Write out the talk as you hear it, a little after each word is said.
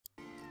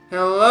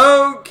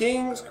Hello,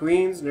 kings,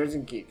 queens, nerds,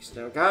 and geeks.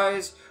 Now,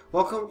 guys,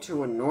 welcome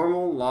to a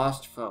normal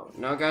lost phone.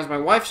 Now, guys, my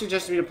wife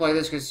suggested me to play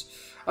this because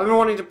I've been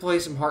wanting to play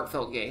some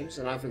heartfelt games,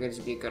 and I figured this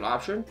would be a good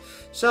option.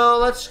 So,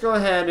 let's go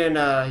ahead and,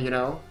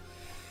 go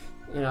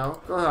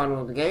on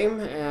with the game,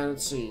 and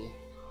let's see.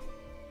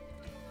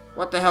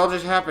 What the hell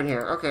just happened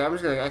here? Okay, I'm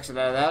just going to exit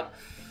out of that.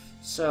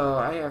 So,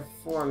 I have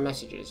 4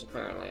 messages,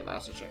 apparently,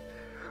 last I checked.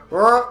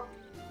 Well,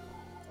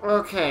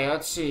 okay,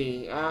 let's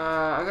see.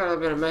 I got a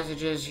bit of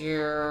messages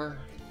here.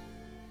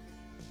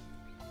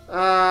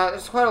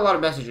 There's quite a lot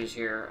of messages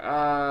here.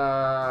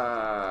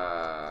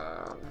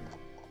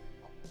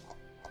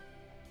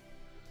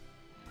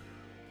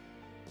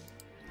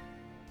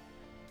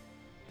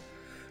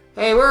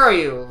 Hey, where are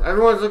you?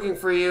 Everyone's looking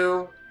for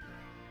you.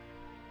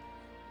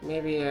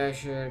 Maybe I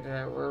should,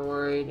 we're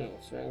worried.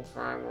 It's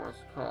crime wants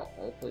to call.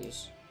 Oh,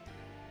 please.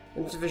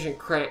 Insufficient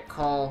credit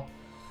call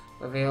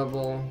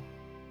available.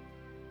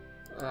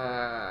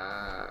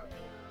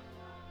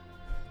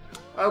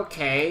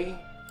 Okay.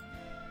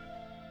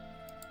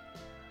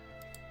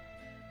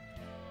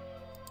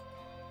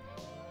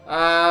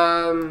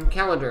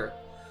 Calendar.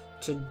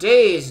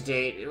 Today's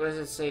date. What does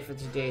it say for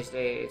today's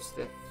date? It's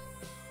the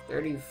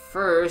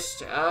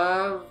 31st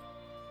of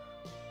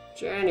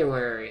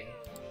January.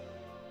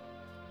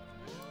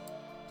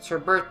 It's her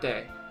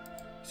birthday.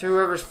 So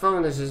whoever's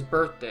phone this is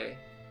birthday.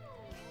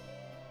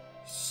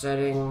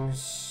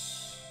 Settings.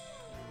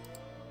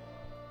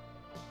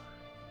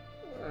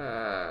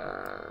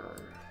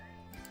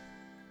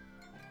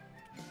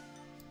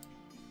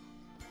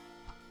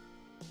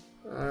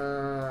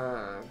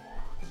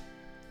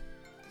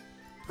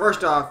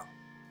 First off,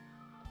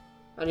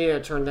 I need to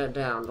turn that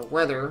down. The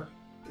weather,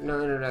 no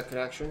internet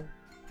connection.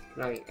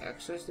 Can I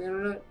access the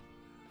internet?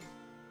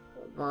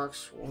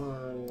 Box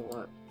 1,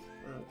 what?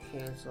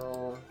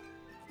 Cancel.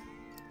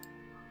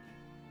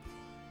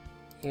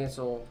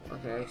 Cancel.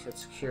 Okay, so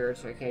it's secured,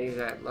 so I can't use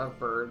that.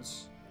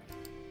 Lovebirds.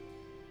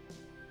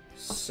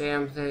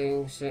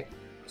 Something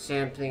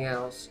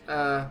else.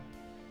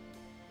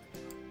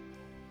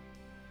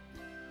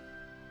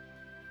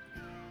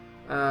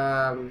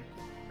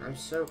 I'm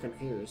so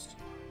confused.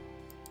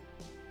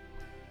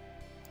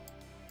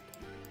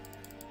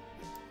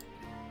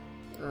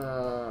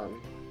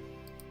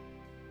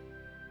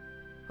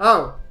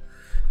 Oh!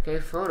 Okay,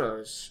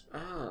 photos.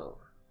 Oh.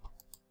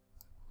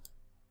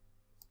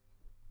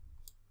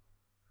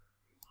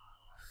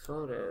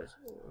 Photos.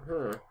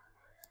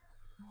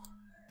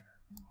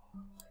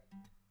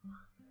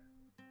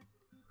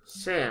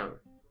 Sam.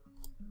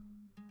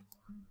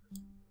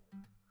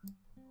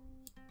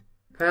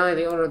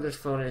 Apparently the owner of this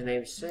phone is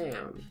named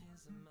Sam.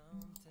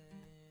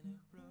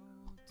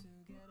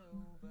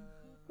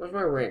 Where's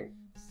my ring?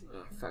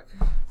 Oh, fuck.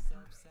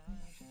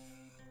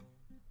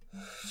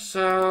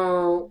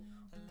 So...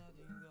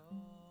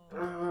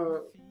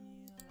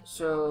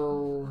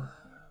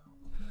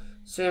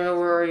 Samuel,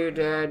 where are you,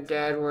 Dad?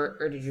 Dad,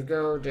 where did you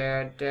go?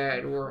 Dad,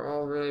 we're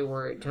all really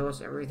worried. Tell us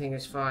everything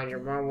is fine. Your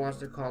mom wants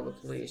to call the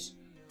police.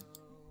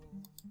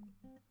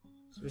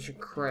 So we should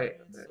credit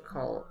that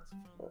call.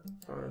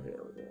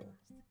 Unavailable.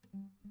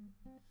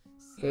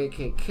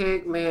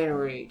 Cake, man,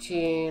 we're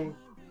 18.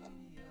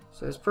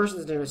 So this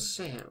person's name is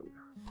Sam.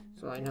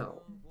 So I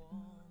know.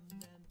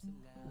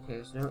 Okay,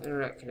 there's no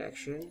internet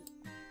connection.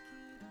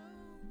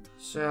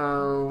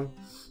 So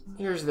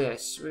here's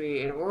this.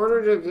 In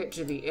order to get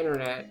to the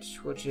internet,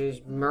 which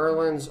is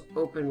Merlin's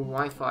open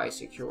Wi-Fi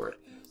secured.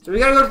 So we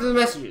gotta go to the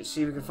messages,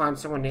 see if we can find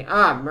someone named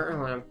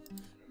Merlin.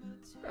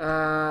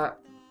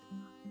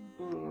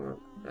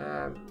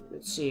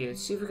 Let's see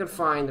if we can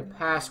find the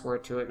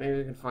password to it. Maybe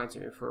we can find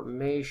some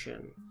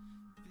information.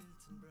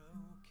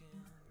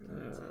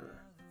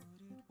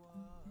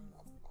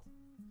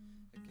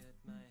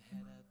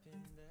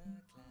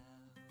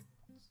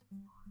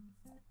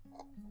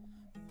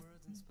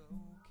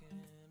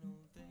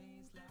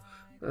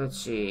 Let's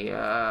see,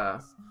 now,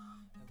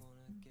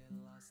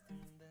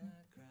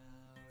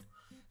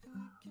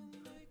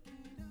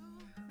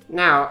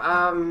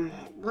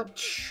 what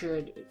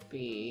should it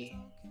be?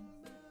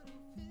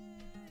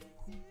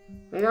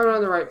 Maybe I'm not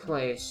in the right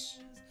place.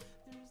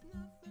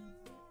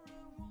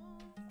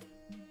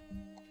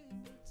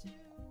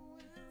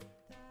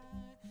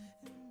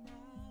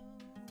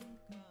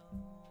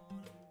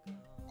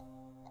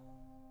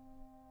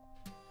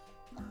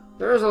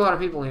 There's a lot of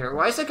people here.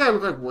 Why does that guy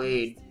look like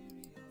Wade?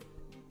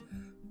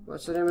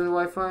 What's the name of the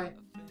Wi-Fi?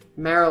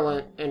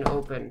 Maryland and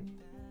open.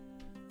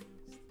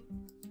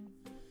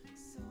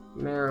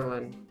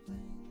 Maryland.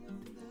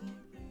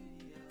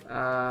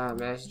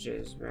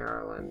 Messages,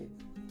 Maryland.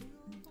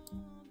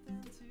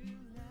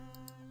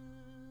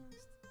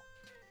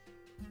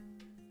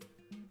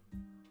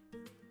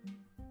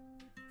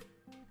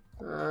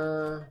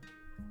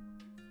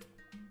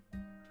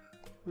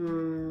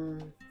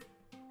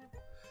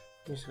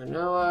 So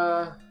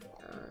Noah.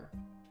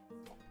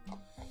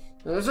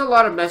 There's a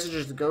lot of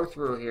messages to go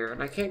through here,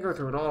 and I can't go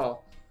through it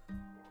all.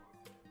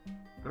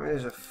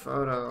 There's a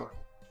photo.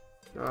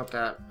 Not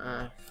that.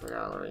 For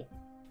gallery.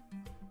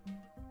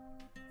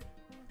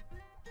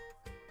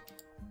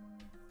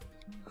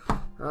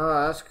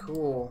 Oh, that's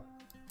cool.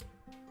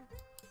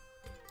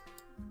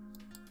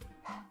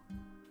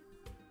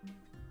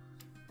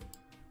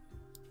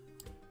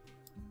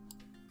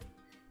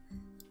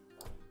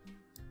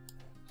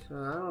 So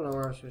I don't know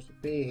where I'm supposed to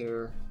be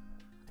here.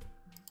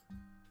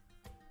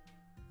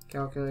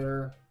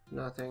 Calculator,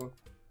 nothing.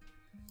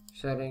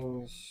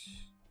 Settings,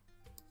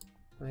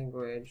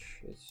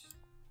 language.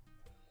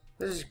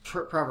 This is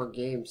proper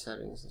game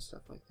settings and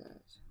stuff like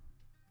that.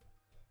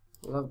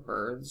 Love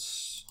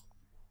birds.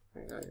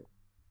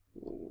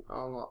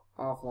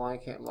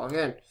 Offline, can't log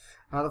in.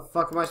 How the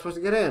fuck am I supposed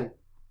to get in?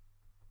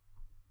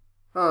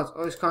 Oh, it's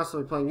always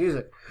constantly playing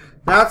music.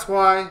 That's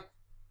why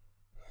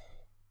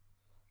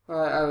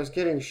I was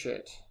getting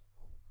shit.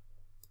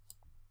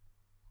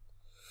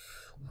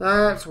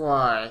 That's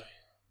why.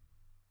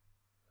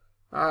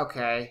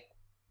 Okay.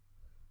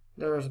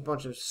 There was a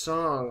bunch of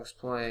songs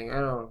playing. I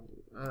don't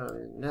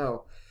even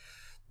know.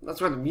 That's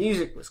where the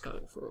music was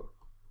coming from.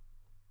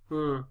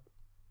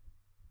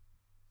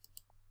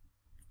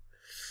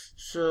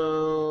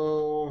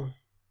 So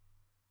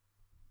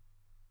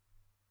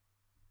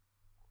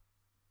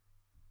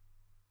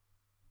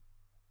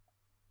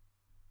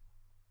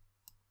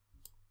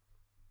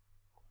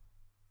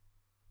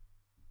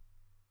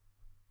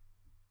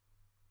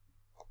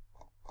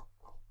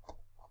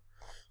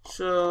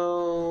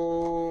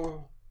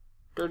So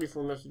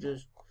 34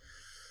 messages.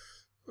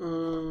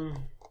 Replying,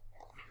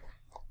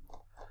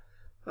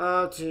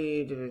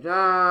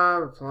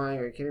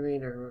 are you kidding me?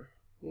 Never.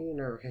 You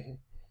never.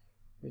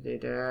 Everyday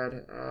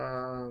dad.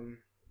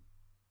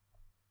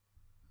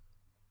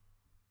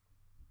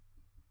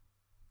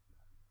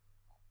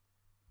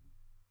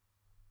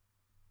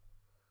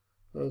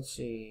 Let's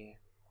see.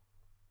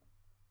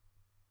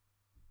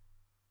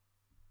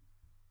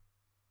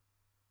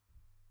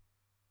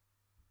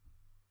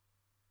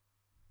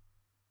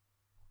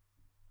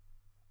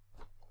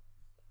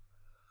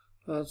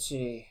 Let's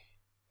see.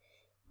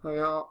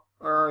 Where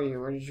are you?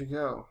 Where did you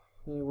go?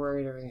 Are you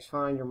worried? Everything's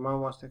fine. Your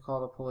mom wants to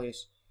call the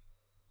police.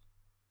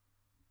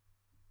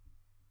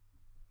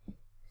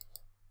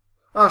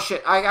 Oh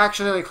shit, I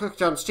accidentally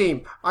clicked on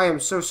Steam. I am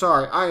so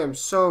sorry. I am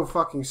so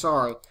fucking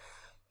sorry.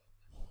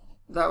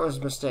 That was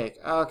a mistake.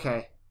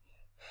 Okay.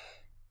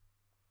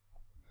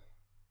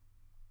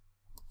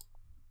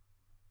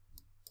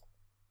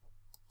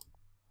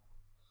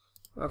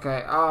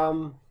 Okay,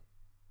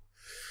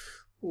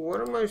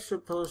 what am I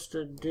supposed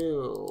to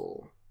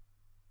do?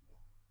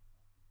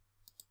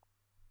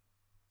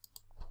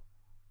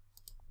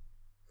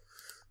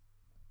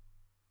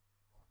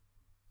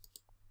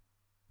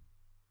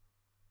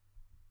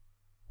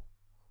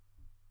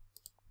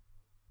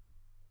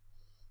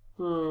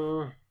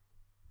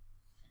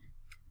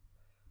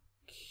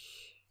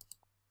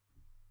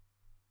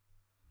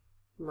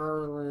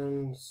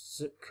 Maryland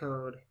zip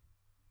code.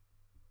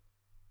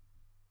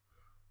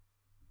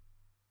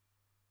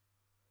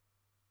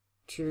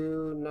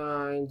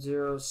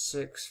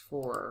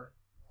 29064.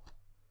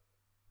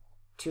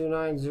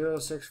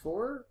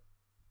 29064?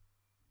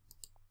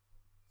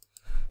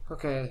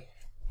 Okay.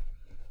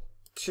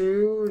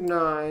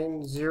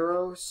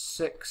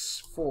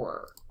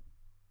 29064.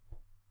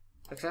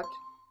 Accept?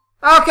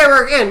 Okay,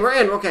 we're in,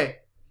 okay.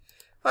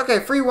 Okay,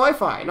 free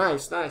Wi-Fi.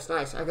 Nice. I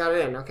got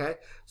it in, okay.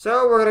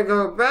 So we're gonna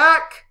go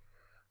back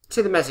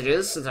to the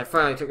messages, since it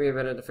finally took me a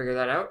minute to figure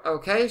that out.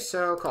 Okay,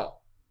 so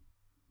call.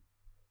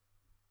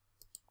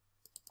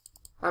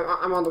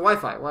 I'm on the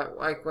Wi-Fi.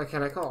 Why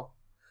can't I call?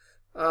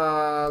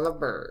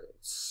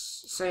 Lovebirds.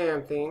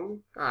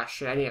 Something. Ah,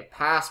 shit, I need a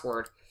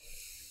password.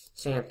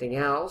 Something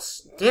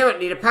else. Damn it,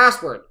 need a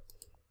password.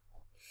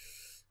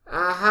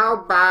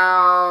 How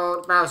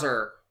about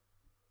browser?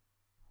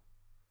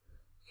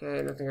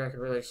 Okay, nothing I can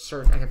really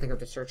search. I can think of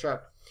to search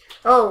up.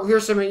 Oh,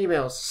 here's some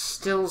emails.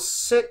 Still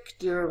sick,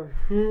 dear.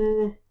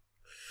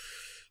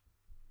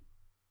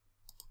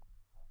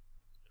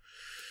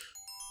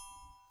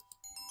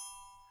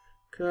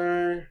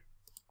 Okay.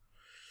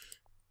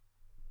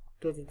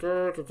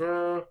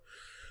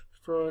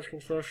 Surprise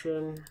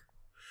confession.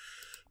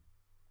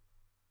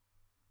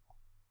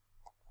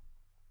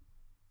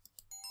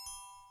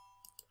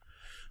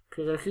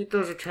 Okay, I'll keep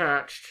those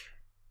attached.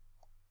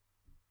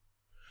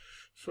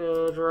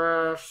 So,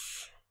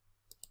 drafts.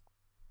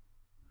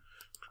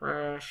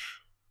 Trash.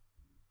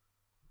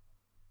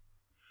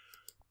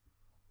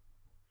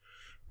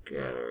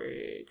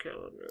 Gallery,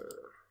 calendar.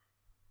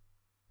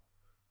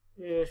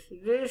 If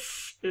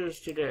this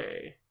is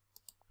today,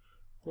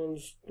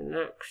 when's the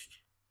next?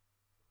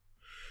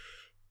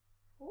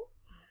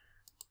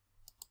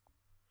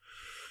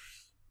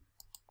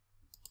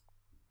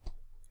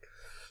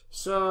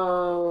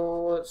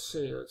 So, let's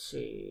see.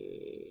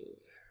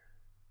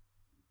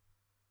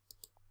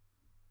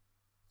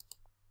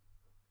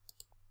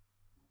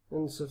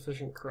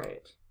 Insufficient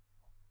credit.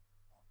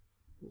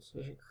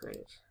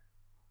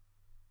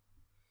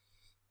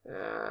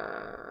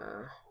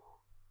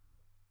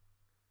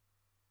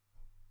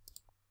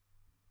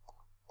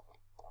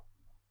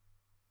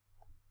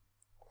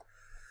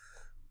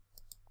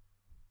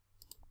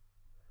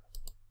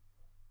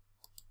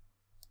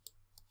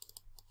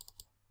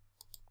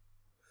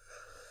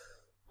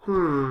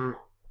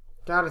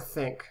 Gotta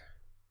think.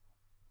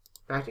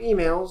 Back to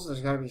emails.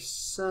 There's gotta be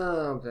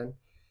something.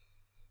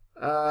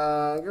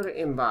 Go to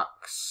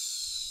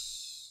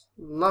inbox.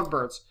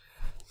 Lovebirds.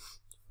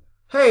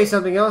 Hey,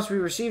 something else. We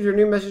received your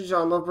new message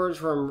on Lovebirds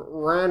from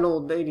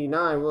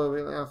Randall89. Will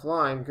be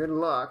offline. Good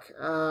luck.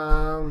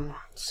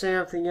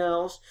 Something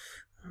else.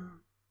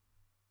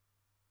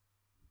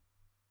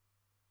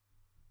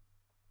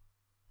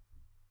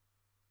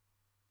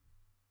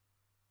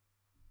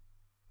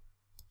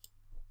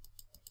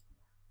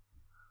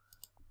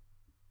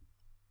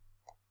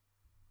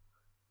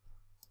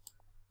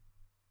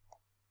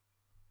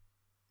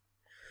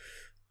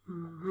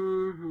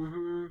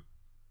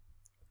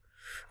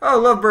 Oh,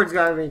 Lovebird's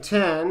got me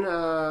 10.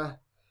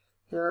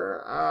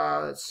 Here,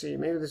 let's see.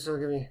 Maybe this will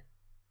give me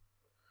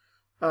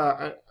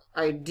an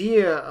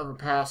idea of a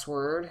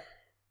password.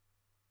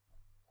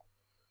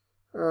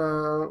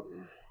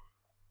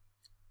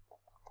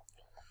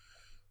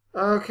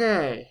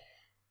 Okay.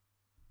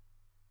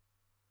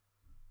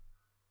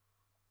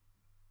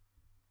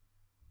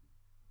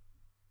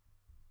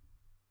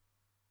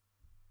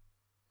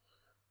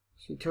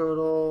 Sushi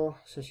total,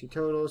 sushi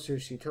total,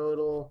 sushi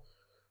total,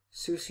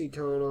 sushi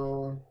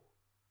total.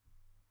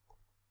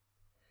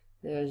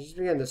 Yeah, just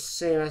began the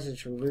same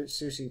message from Loot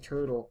Sushi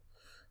Total.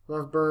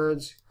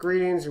 Lovebirds,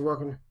 greetings and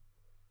welcome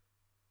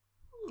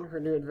for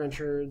new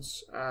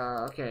adventures.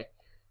 Okay.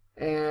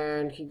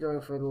 And keep going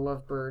for the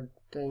Lovebird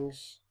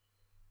things.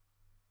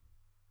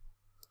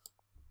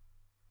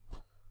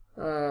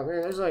 Man,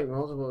 there's like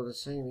multiple of the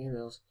same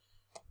emails.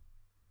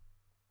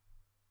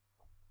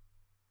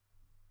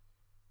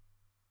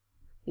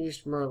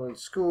 East Merlin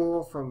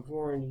School from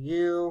Warren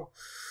U.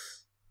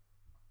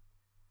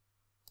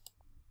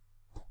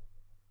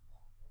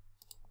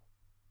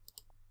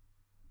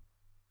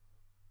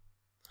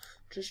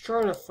 Just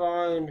trying to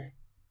find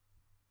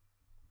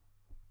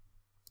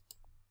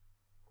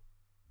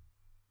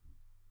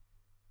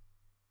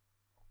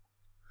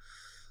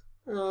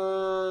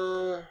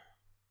go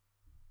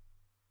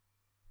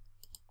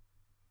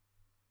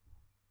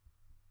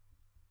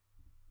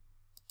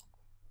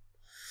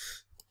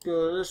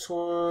to this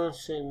one,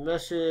 same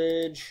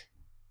message.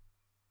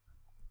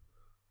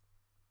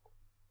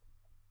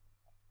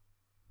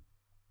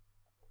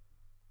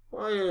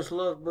 Why is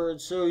Lovebird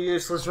so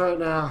useless right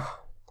now?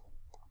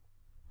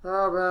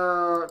 How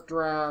about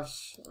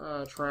drafts,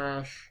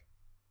 trash,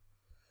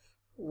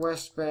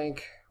 West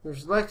Bank. We've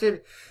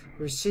selected,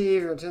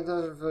 receive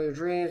 10,000 for your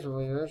dreams,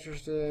 will you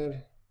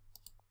interested?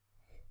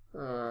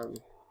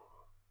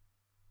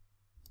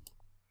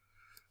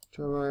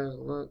 Termite,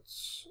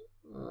 let's,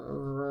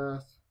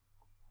 Overwrath.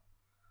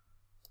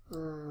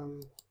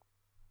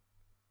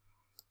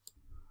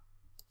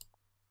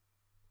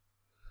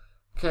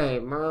 Okay,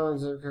 Marlin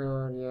zip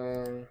code,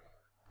 yeah.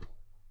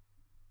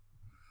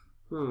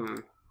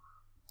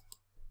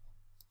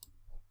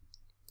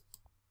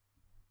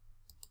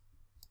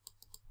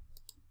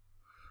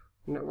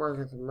 Network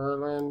with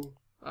Merlin.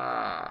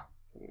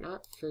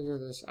 Cannot figure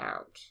this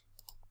out.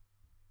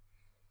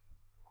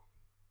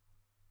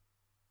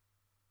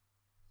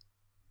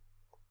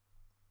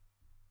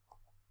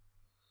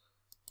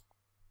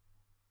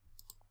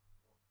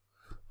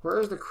 Where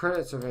is the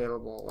credits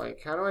available? Like,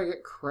 how do I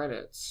get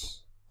credits?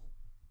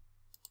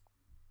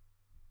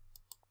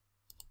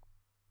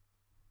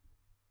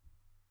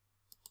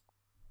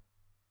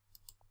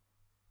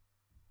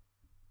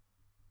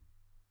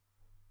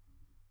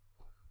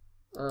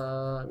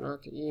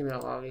 Not the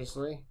email,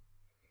 obviously.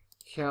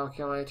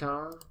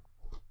 Calculator.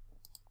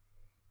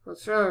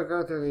 Let's try to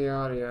go through the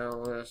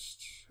audio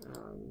list.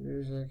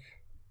 Music.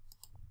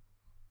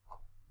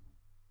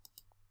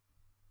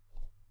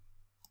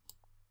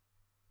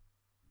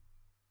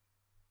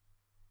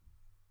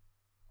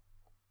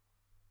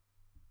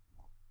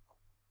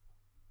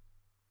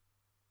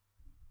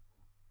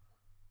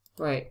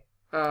 Wait,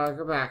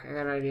 go back. I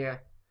got an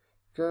idea.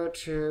 Go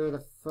to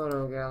the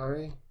photo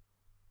gallery.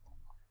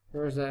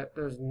 There's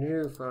those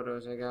new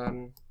photos I got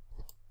in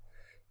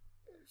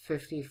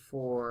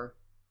 54.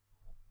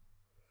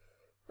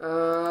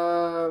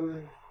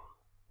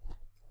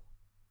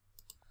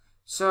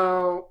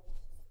 So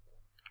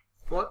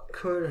what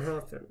could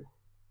happen?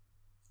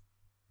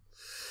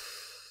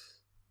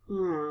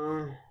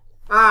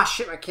 Ah,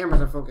 shit, my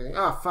camera's not focusing.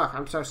 Oh, fuck,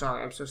 I'm so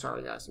sorry. I'm so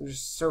sorry, guys. I'm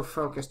just so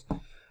focused.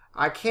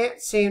 I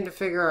can't seem to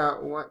figure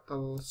out what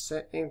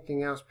the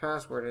anything else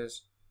password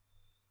is.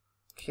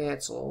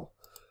 Cancel.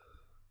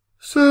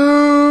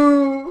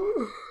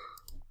 So...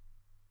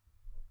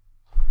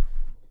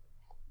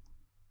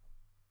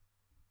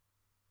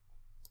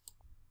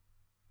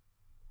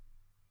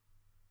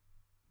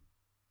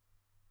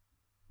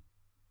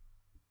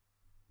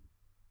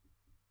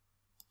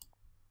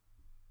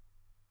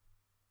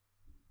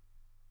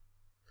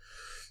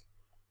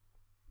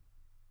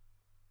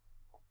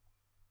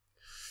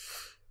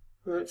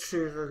 let's see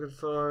if I can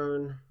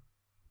find...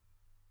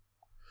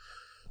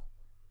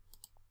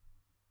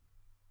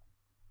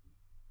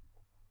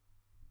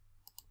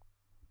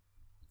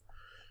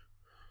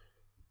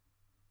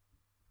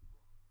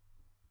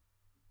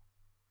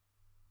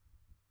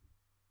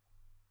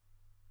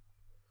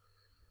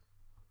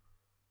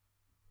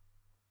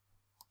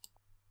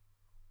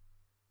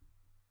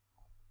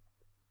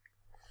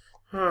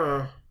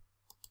 Huh.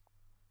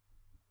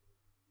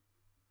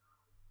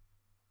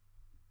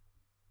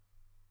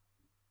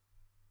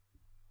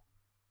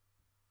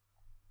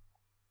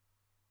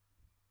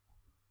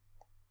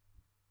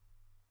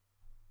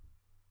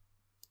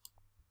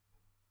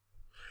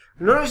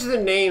 Notice the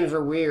names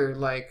are weird,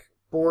 like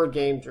board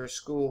games or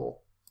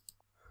school.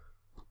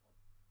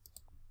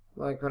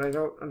 Like, but I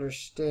don't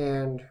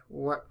understand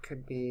what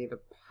could be the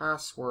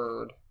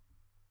password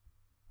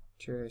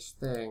to this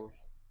thing.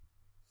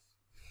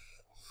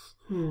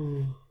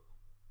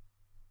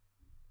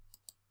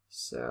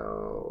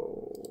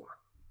 So...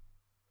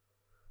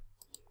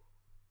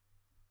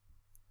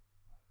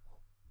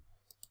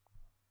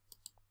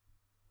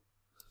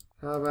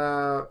 how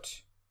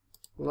about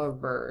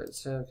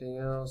lovebirds? Anything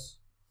else?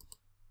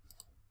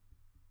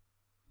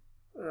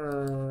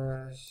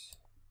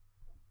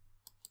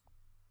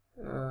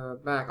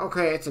 Back.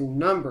 Okay, it's a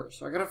number,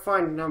 so I gotta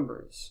find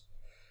numbers.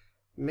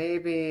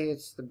 Maybe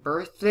it's the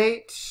birth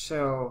date,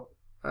 so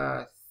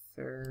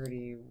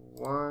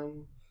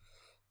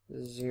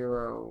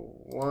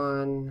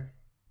 3101.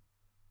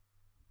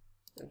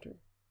 Enter.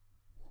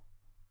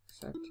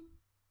 Accept.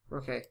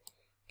 Okay,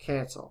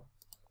 cancel.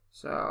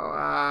 So,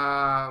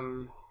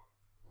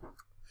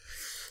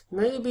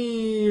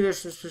 maybe there's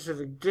some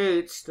specific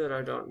dates that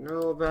I don't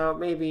know about.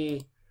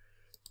 Maybe,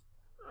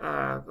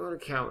 go to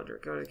calendar.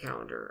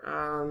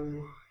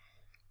 Of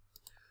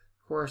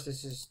course,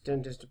 this is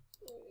dentist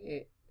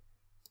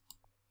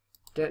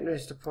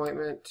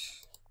appointment.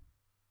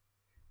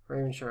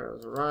 Raymond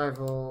Charles'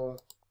 arrival.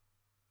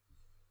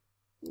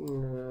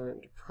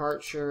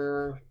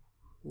 Departure.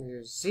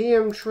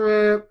 Museum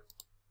trip.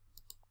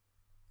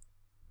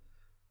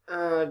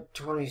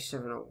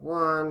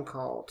 2701,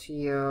 call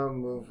Tia,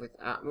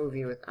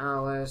 movie with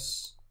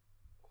Alice,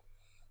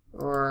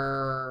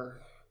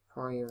 or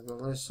party with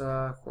Melissa,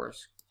 of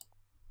course.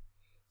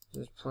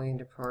 This is plane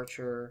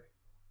departure,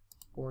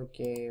 board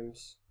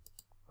games,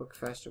 book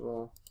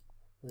festival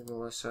with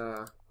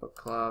Melissa, book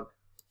club,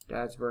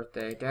 Dad's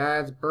birthday,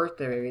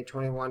 maybe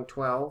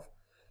 2112,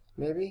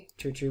 maybe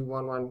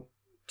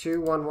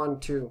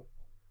 2112,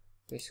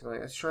 basically.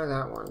 Let's try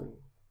that one.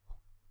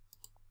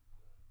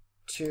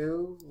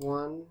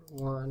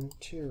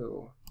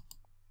 2112.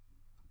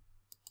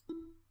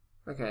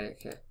 Okay,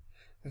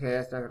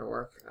 that's not gonna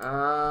work.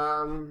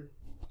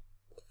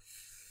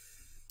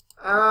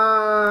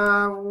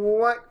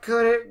 What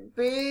could it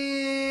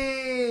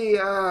be?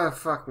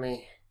 Fuck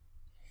me.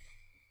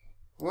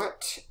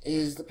 What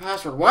is the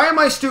password? Why am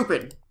I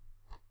stupid?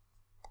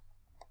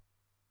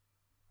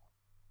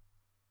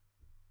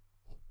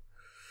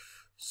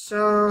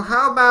 So,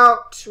 how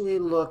about we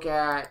look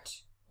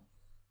at...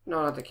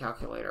 no, not the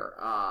calculator.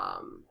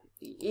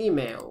 The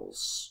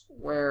emails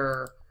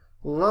where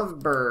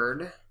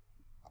Lovebird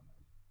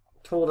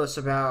told us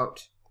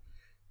about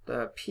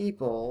the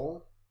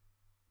people.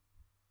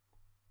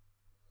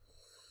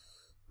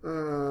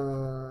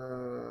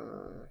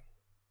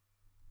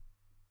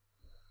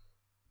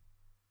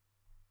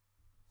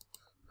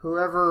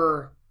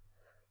 Whoever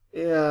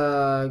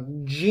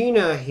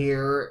Gina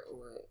here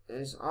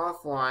is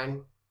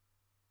offline.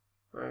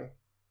 Right.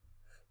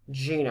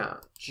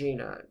 Gina.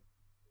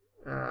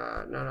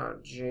 No,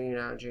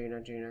 Gina,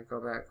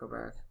 go back.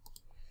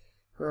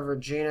 Whoever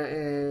Gina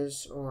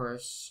is,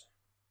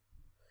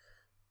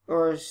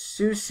 or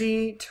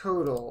Susie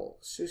Total.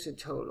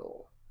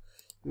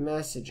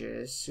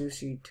 Messages,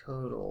 Susie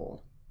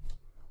Total.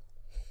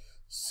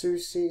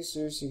 Susie.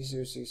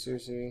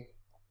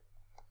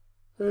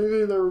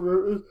 Anything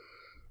that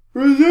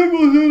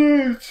resembles the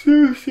name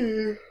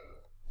Susie.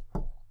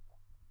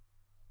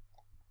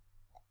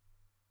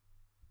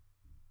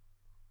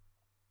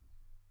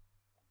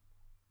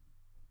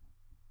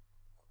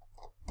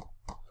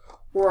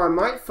 Or I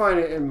might find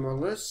it in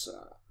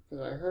Melissa,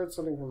 because I heard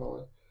something from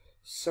Melissa.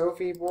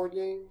 Sophie board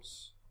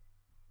games.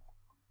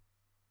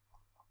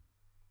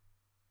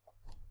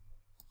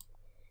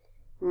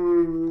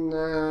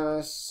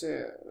 That's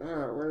it.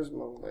 Where's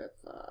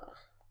Melissa?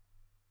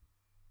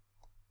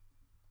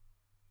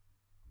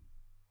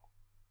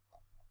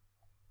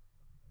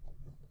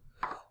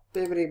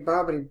 Bibbidi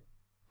bobbidi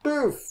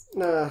boof.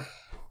 Nah.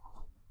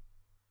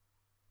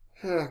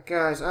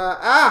 Guys,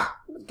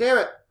 damn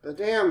it. The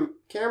damn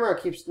camera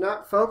keeps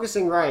not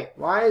focusing right.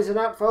 Why is it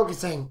not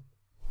focusing?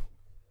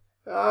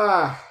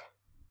 Gotta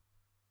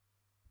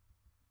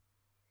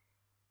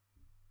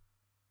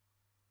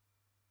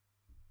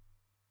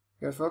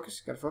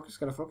focus.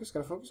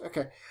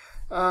 Okay.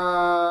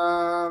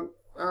 Alright.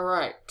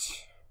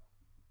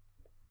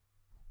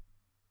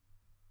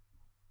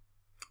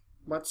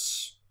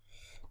 What's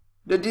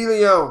the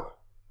dealio?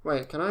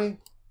 Wait, can I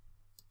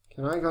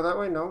go that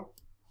way? No.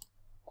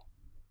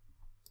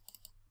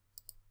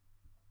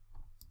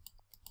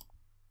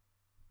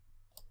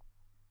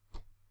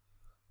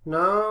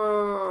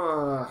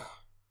 No.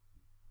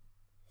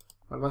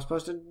 What am I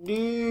supposed to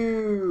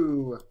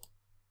do?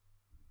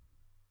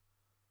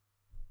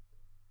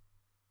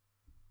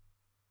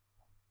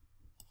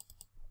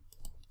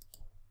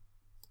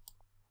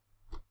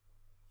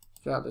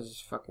 God, this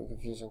is fucking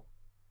confusing.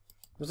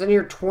 was in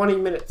here 20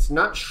 minutes,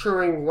 not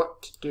sure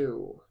what to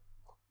do.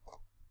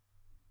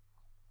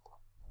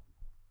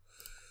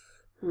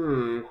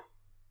 11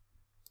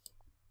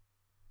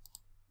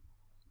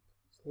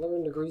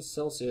 degrees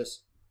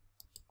Celsius.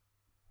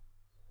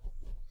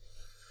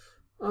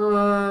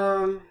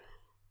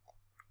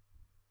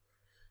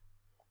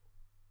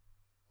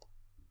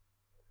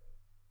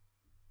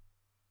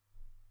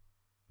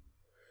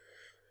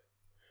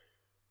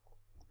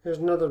 There's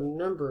another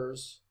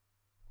numbers.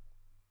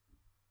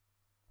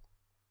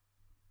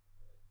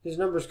 These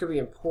numbers could be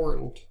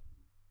important.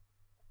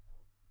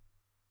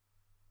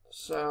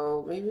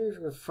 So maybe we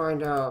can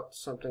find out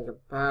something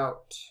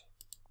about.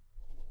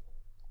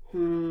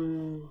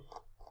 You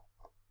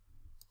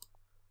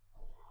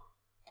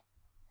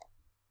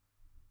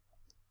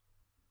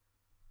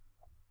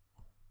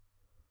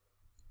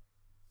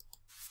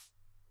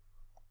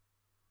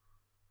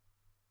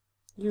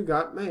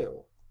got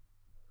mail.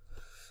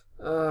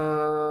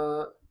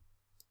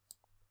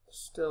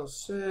 Still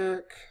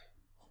sick.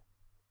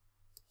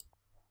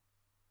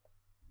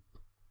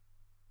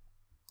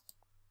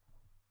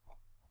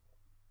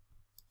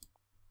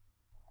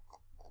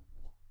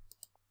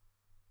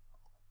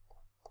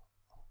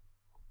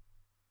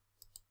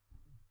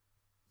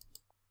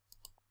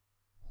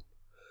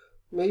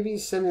 Maybe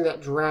sending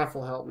that giraffe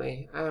will help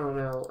me. I don't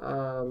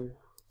know.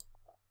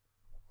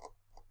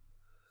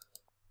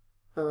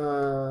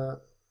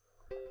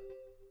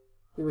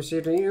 You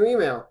received a new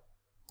email.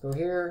 Go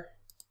here.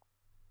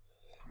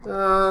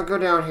 Go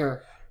down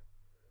here.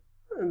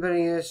 I'm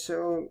betting this,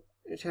 so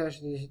attach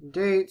these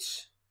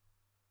dates.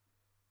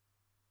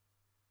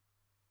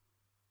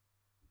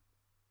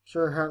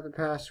 Sure, have the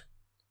past.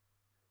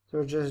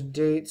 So just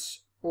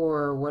dates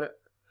or what?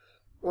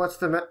 What's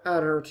the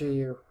matter to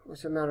you?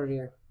 What's the matter to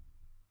you?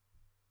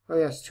 Oh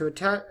yes, to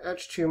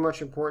attach too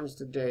much importance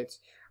to dates.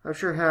 I'm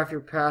sure half your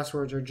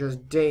passwords are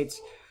just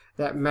dates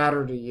that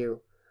matter to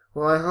you.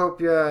 Well, I hope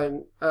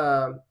you,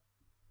 plus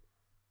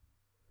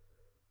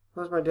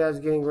my dad's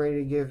getting ready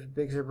to give a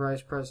big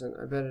surprise present.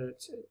 I bet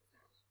it's,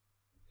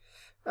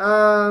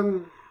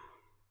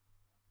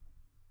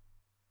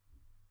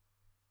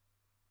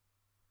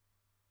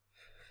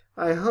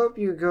 I hope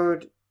you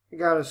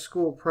got a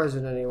school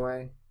present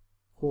anyway.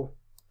 Cool.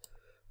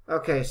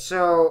 Okay,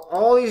 so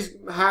all these,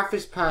 half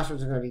his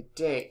passwords are going to be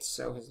dates.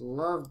 So his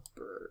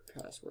lovebird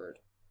password.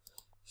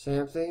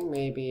 Same thing,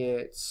 maybe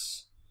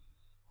it's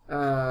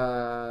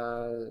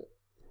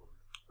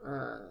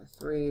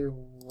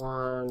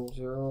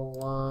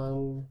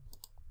 3101.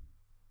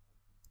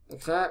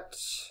 Accept.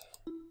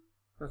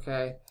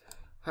 Okay.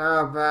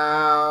 How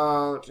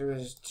about it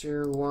was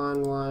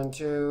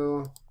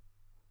 2112.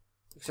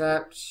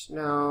 Accept.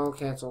 No,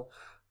 cancel.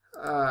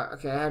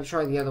 Okay, I had to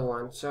try the other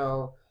one.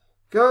 So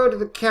go to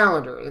the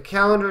calendar. The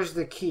calendar is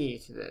the key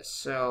to this.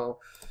 So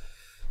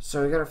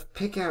we gotta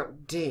pick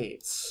out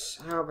dates.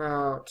 How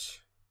about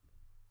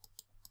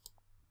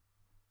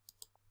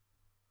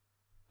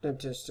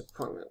dentist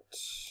appointment?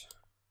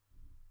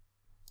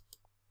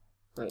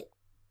 Wait.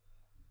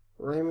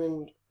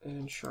 Raymond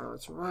and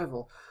Charlotte's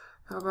arrival.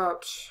 How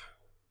about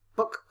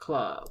book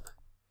club?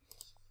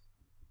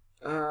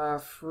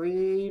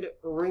 Freed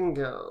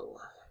Ringo.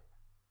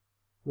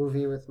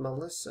 Movie with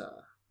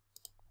Melissa.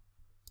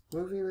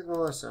 Movie with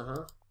Melissa,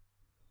 huh?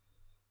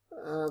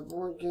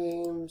 Board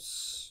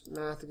games,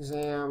 math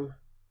exam,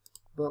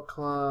 book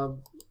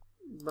club,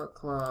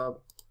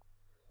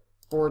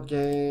 board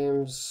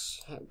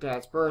games,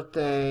 Dad's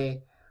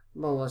birthday,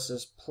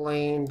 Melissa's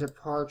plane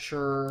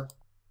departure,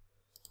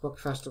 book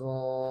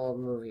festival,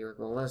 movie with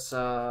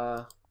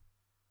Melissa,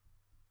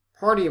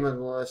 party with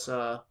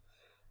Melissa,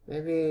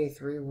 maybe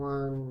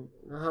 3-1,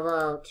 how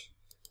about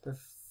the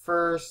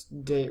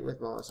first date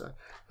with Melissa?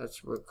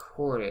 That's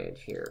recorded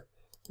here.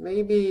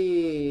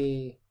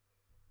 Maybe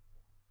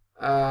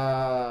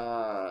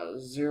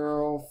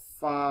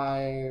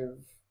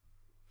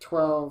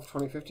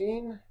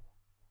 05/12/2015.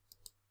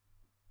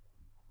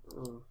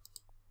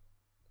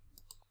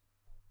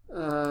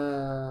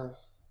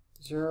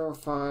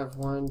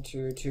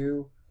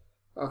 05122.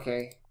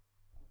 Okay.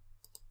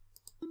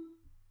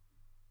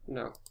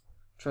 No.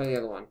 Try the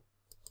other one.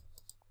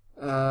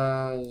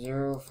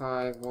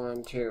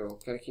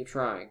 0512. Gotta keep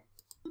trying.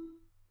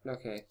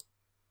 Okay.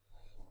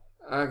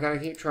 I gotta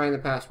keep trying the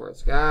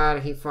passwords.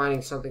 Gotta keep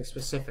finding something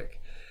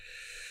specific.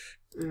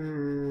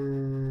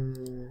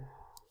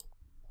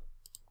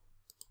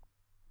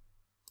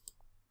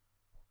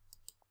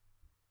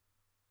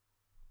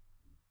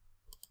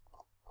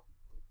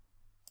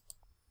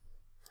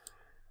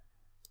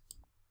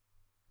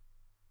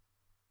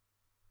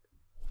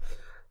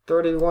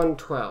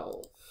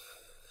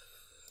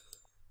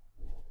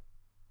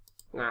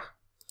 Nah.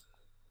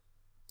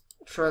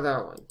 Try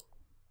that one.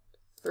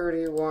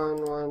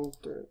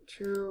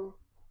 31132.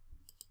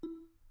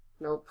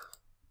 Nope.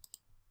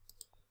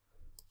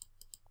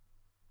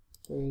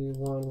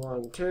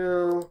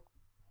 3112.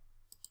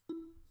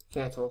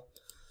 Cancel.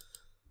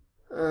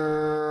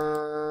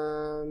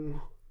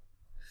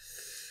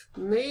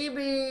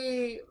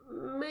 Maybe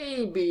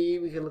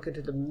we can look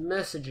into the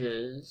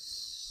messages.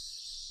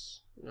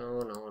 No,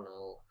 no,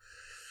 no.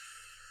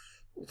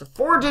 It's a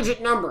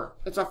 4-digit number.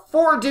 It's a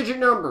 4-digit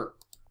number.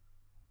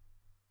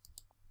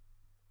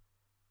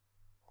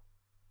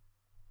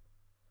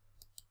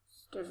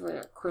 It's definitely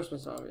not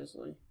Christmas,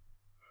 obviously.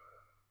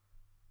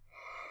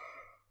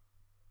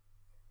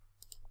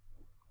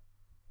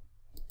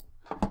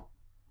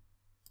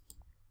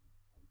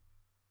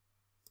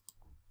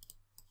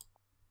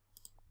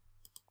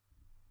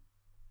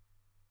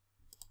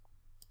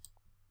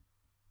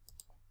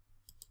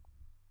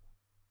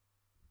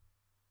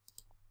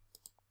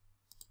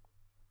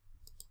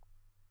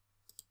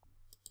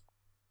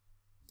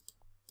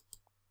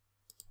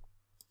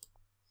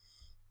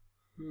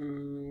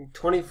 Hmm,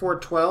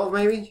 2412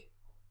 maybe?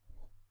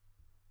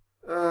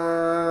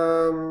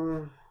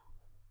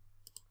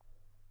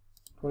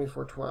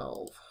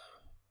 2412.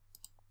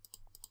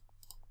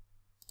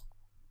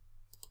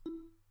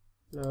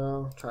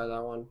 No, try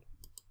that one.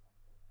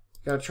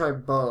 Gotta try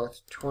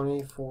both.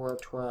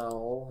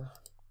 2412.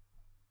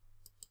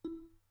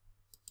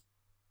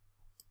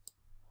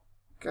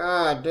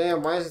 God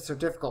damn, why is it so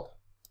difficult?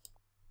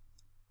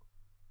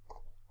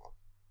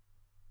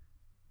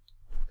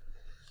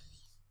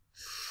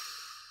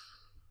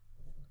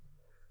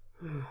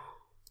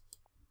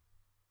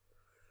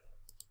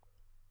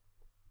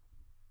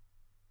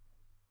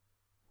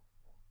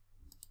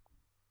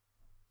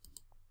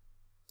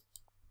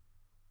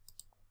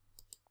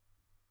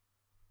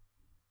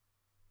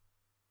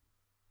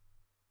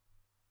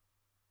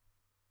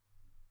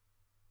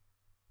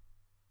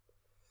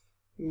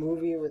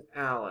 Movie with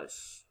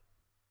Alice.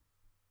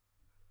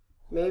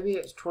 Maybe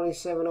it's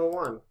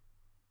 2701.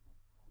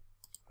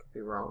 Could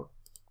be wrong.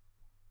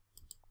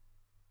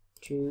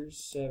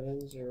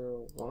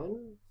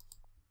 2701?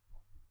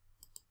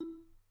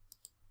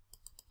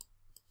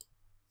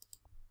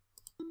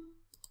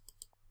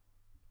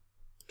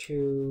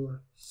 Two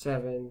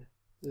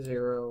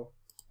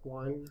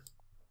 701.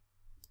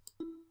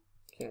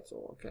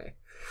 Cancel. Okay.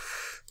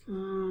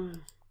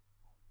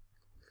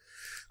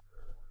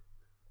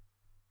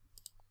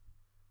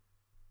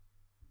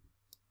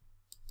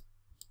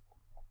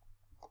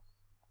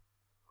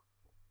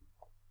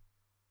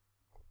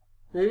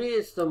 Maybe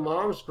it's the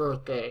mom's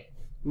birthday.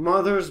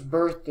 Mother's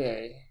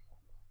birthday.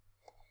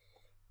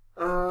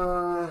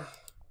 Mom's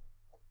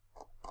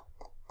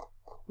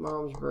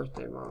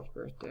birthday. Mom's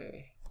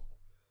birthday.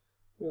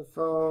 Your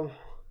phone.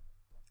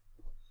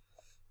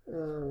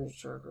 Let me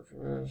check if it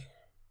is.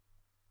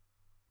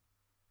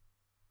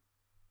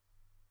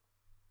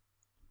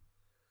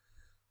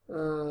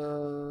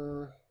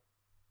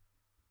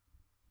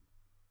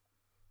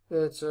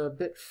 It's a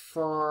bit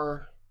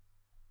far.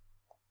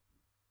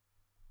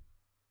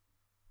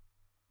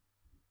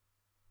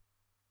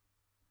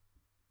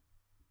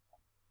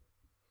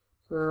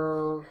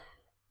 So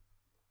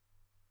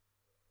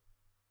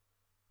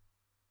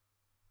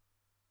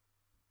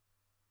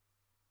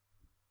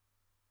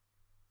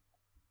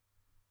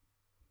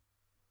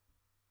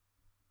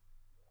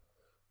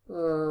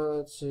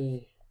let's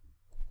see.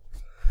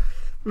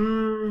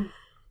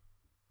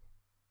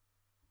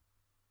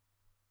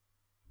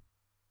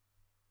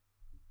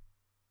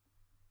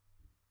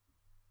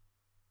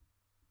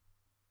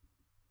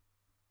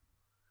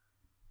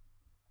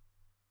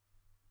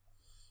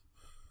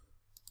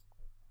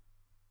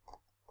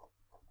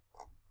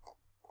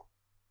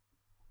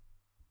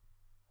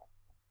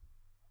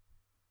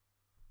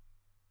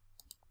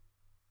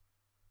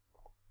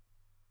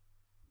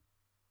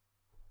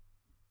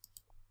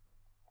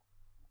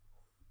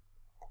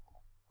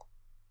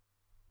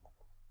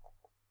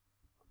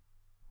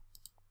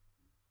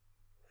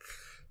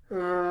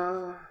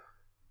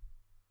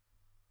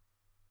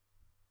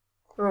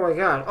 Oh my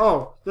god.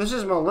 Oh, this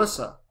is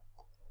Melissa.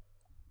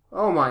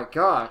 Oh my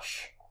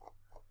gosh.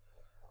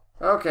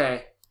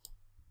 Okay.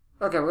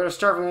 Okay, we're gonna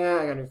start from the end.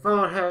 I got a new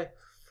phone. Hey.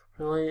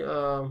 Really,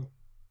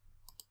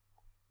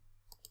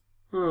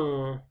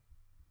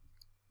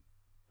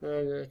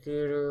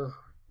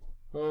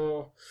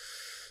 Oh.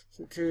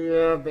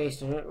 Yeah,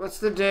 based on it. What's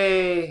the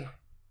day?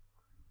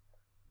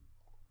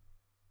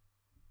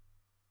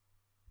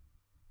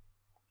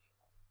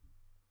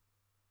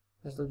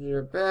 Let's look at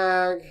your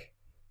bag.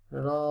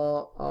 At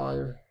all. Oh,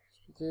 your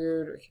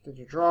dude. Did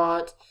you draw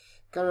it?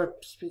 Gotta,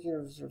 speaking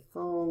of your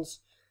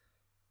phones.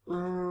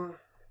 Well,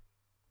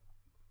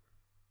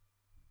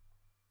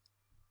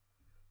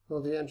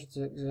 the entrance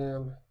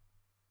exam.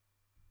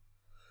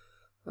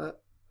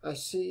 I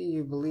see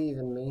you believe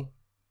in me.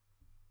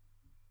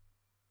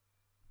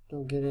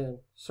 Don't get in.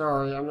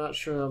 Sorry, I'm not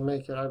sure I'll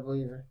make it. I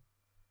believe her.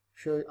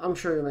 I'm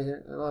sure you'll make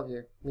it. I love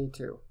you. Me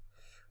too.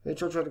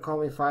 Rachel tried to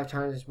call me 5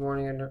 times this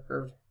morning and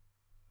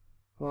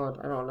well,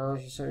 I don't know.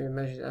 She sent me a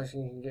message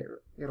asking if she can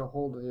get a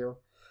hold of you.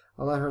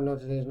 I'll let her know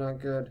today's not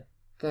good.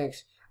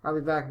 Thanks. I'll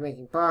be back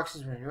making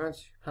boxes when he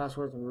wants.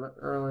 Password to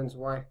Erlen's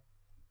wife.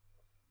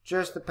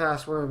 Just the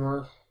password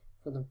more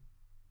for the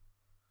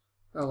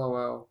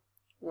LOL.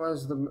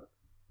 Was the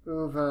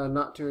move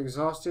not too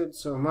exhausted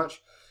so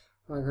much?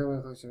 My grandma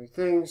collects many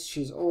things.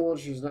 She's old.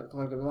 She's not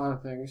collected a lot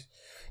of things.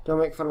 Don't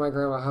make fun of my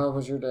grandma. How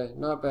was your day?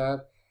 Not bad.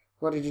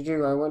 What did you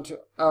do? I went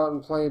out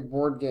and played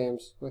board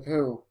games. With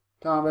who?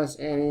 Thomas,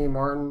 Annie,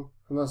 Martin,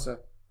 Melissa.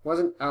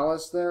 Wasn't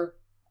Alice there?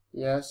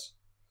 Yes.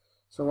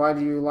 So why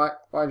did you lie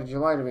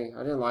to me?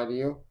 I didn't lie to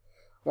you.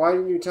 Why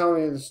didn't you tell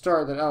me at the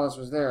start that Alice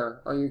was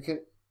there? Are you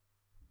kidding?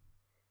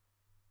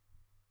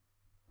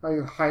 Are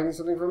you hiding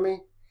something from me?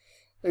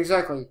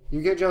 Exactly.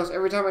 You get jealous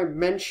every time I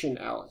mention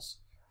Alice.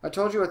 I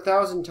told you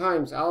 1,000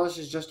 times Alice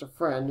is just a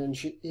friend, and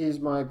he's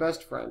my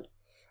best friend.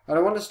 I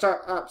don't want to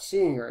stop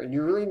seeing her, and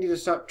you really need to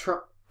stop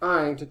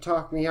trying to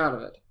talk me out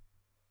of it.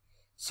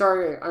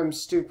 Sorry, I'm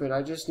stupid.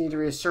 I just need to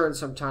reassert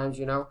sometimes,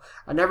 you know.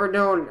 I've never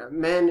known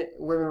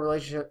men-women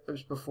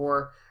relationships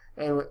before,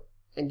 and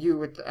you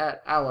with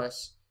that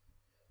Alice.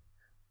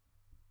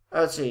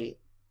 Let's see.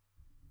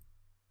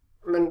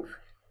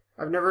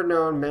 I've never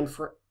known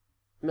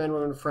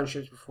men-women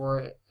friendships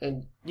before,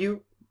 and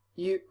you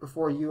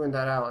and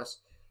that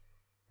Alice.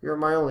 You're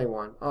my only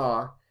one.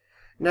 Aw.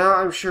 Now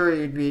I'm sure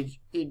you'd be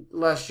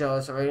less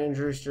jealous if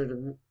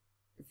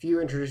you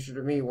introduced her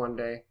to me one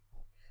day.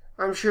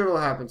 I'm sure it'll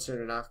happen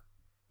soon enough.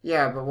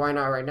 Yeah, but why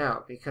not right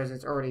now? Because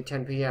it's already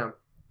 10 p.m.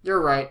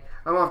 You're right.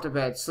 I'm off to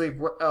bed. Sleep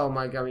well,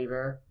 my gummy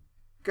bear.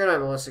 Good night,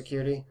 Melissa,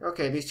 cutie.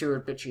 Okay, these two are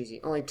a bit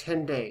cheesy. Only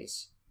 10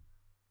 days.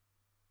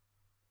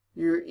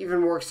 You're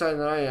even more excited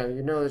than I am.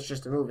 You know it's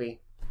just a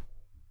movie.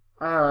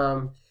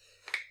 You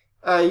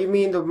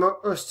mean the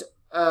most,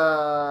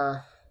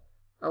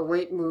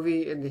 await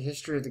movie in the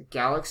history of the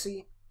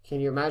galaxy? Can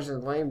you imagine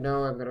the lame?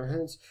 No, I'm gonna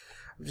hints.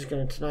 I'm just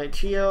gonna tonight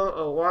Tio.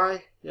 Oh,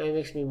 why? Yeah, it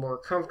makes me more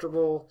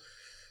comfortable.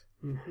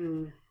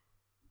 Your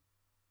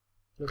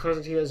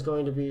cousin Tio is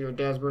going to be your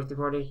dad's birthday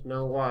party?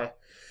 No, why?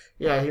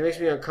 Yeah, he makes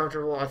me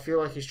uncomfortable. I feel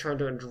like he's trying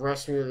to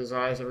undress me with his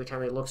eyes every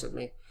time he looks at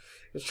me.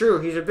 It's true,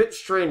 he's a bit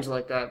strange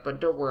like that,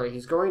 but don't worry,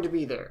 he's going to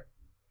be there.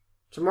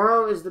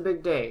 Tomorrow is the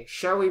big day.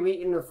 Shall we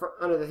meet in the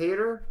front of the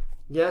theater?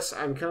 Yes,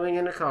 I'm coming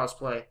in a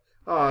cosplay.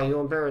 Aw,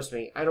 you'll embarrass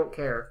me. I don't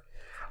care.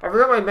 I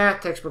forgot my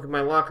math textbook in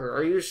my locker.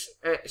 Are you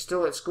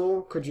still at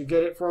school? Could you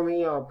get it for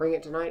me? I'll bring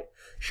it tonight.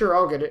 Sure,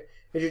 I'll get it.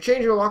 Did you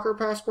change your locker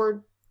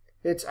password?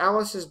 It's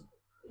Alice's...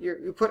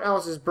 You put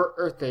Alice's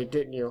birthday,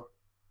 didn't you?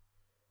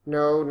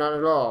 No, not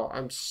at all.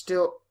 It's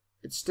still...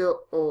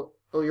 Oh,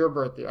 your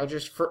birthday. It's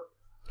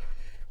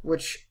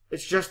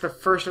just the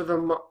first of the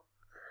month.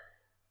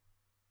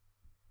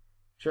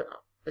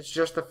 It's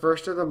just the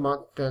first of the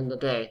month, then the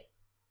day.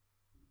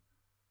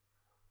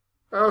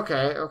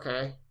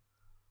 Okay.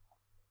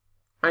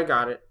 I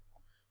got it.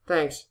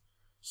 Thanks.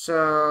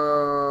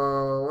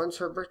 So, when's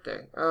her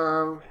birthday?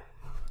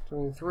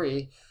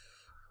 23.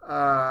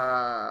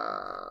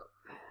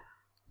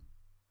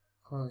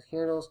 Close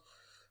candles.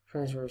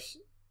 Transfer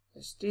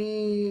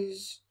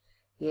SDs.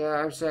 Yeah,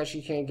 I'm sad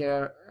she can't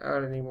get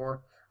out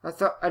anymore.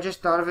 I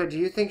just thought of it. Do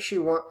you think she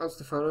wants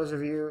the photos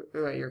of you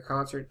at your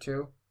concert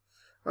too?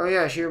 Oh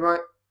yeah, she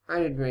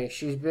reminded me.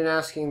 She's been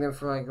asking them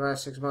for like the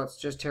last 6 months.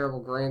 I'm just a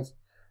terrible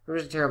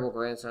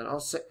grandson.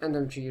 I'll send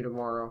them to you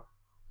tomorrow.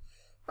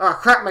 Ah,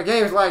 crap, my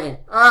game is lagging.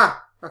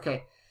 Ah,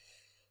 okay.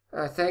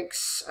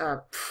 Thanks.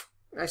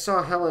 I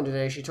saw Helen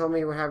today. She told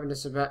me what happened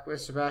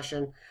with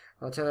Sebastian.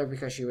 I'll tell her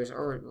because she was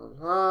already...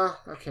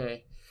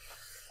 okay.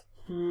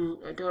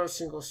 I got a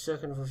single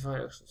second for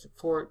financial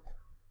support.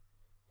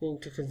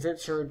 To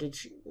convince her, did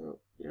she... You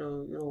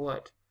know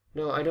what?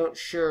 No, I don't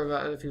share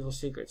about other people's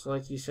secrets,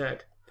 like you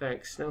said.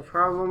 Thanks. No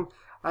problem.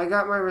 I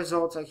got my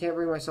results. I can't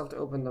bring myself to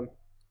open them.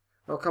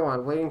 Oh, come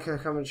on. Waiting to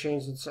come and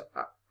change inside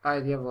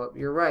the envelope.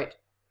 You're right.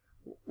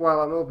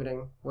 While I'm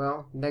opening.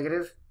 Well,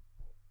 negative?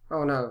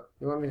 Oh, no.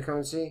 You want me to come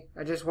and see?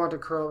 I just want to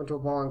curl up into a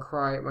ball and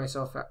cry at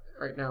myself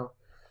right now.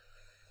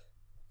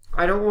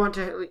 I don't want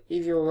to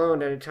leave you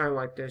alone at a time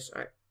like this.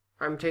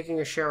 I'm taking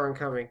a shower and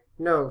coming.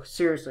 No,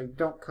 seriously,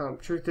 don't come.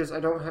 Truth is, I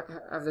don't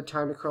have the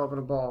time to curl up in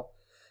a ball.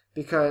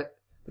 Because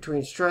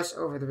between stress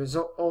over the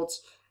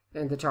results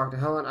and to talk to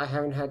Helen, I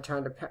haven't had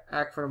time to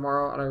pack for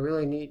tomorrow, and I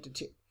really need to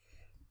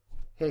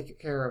take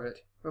care of it.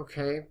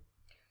 Okay.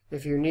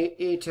 If you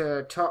need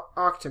to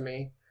talk to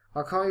me,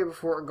 I'll call you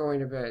before going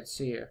to bed.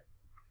 See ya.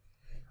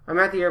 I'm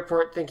at the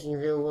airport thinking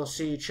we'll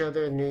see each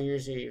other on New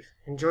Year's Eve.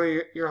 Enjoy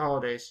your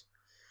holidays.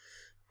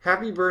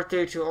 Happy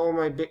birthday to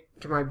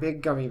my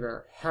big gummy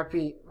bear.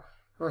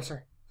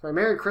 Sorry,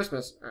 Merry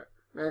Christmas.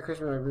 Merry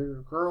Christmas, my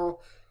beautiful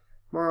girl.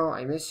 Tomorrow,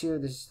 I miss you.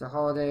 This is the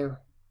holiday.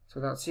 So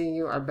without seeing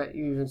you, I bet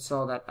you even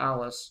saw that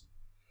Alice.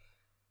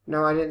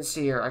 No, I didn't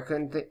see her. I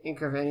couldn't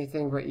think of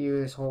anything but you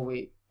this whole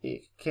week.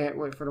 Can't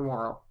wait for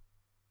tomorrow.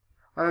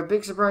 I have a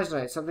big surprise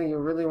tonight. Something you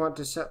really want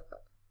to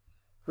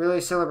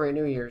really celebrate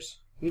New Year's.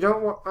 You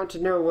don't want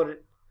to know what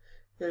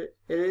it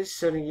is.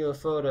 Sending you a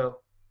photo.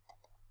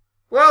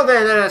 Well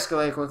then, that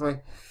escalated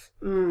quickly.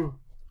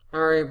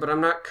 Alright, but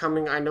I'm not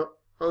coming. I know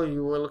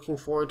you were looking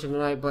forward to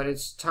tonight, but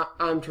it's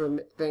time to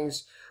admit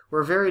things.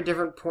 We're very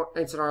different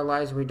points in our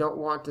lives, and we don't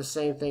want the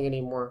same thing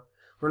anymore.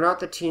 We're not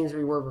the teens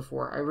we were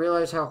before. I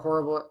realize how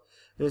horrible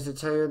it is to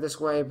tell you this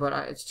way, but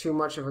it's too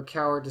much of a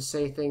coward to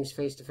say things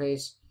face to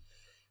face.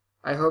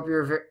 I hope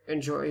you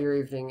enjoy your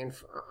evening, and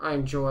I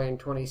enjoy in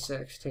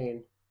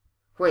 2016.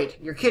 Wait,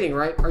 you're kidding,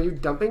 right? Are you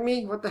dumping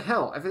me? What the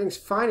hell? Everything's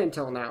fine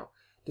until now.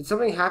 Did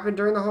something happen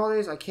during the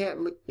holidays?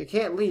 You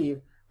can't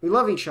leave. We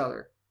love each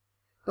other.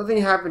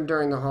 Nothing happened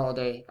during the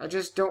holiday. I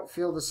just don't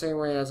feel the same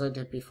way as I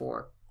did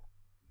before.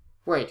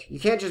 Wait, you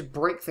can't just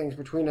break things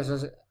between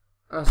us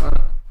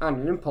on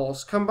an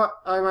impulse. Come by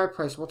my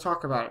place. We'll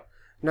talk about it.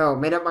 No,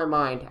 made up my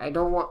mind. I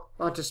don't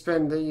want to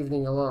spend the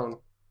evening alone.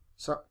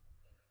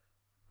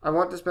 I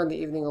want to spend the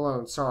evening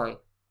alone. Sorry.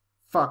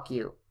 Fuck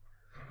you.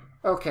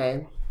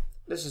 Okay.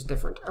 This is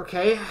different.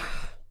 Okay.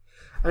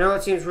 I know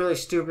it seems really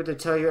stupid to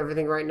tell you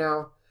everything right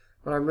now,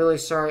 but I'm really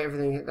sorry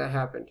everything that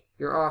happened.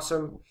 You're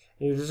awesome,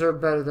 and you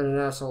deserve better than an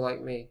asshole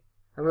like me.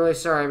 I'm really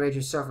sorry I made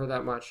you suffer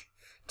that much.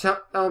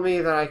 Tell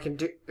me that I can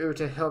do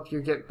to help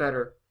you get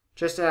better.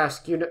 Just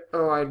ask. You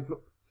know I'd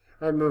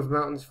move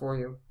mountains for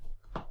you.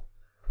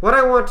 What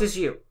I want is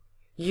you.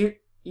 You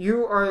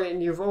are,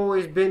 and you've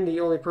always been the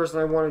only person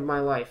I wanted in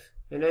my life.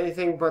 And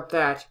anything but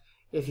that,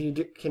 if you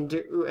can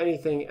do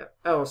anything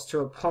else to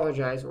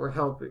apologize or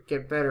help it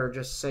get better,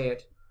 just say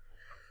it.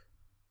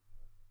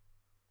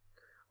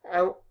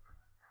 I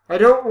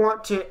don't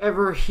want to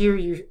ever hear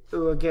you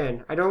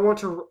again. I don't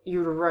want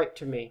you to write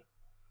to me.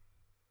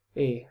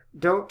 Hey,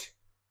 don't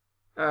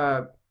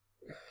come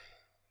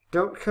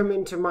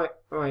into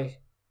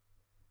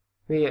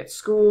me at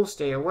school.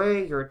 Stay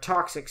away. You're a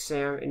toxic,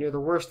 Sam, and you're the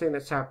worst thing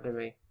that's happened to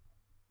me.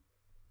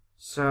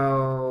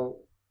 So,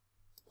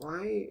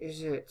 why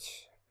is it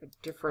a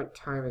different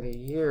time of the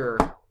year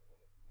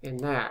in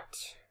that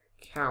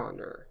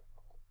calendar?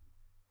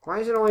 Why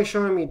is it only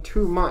showing me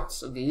 2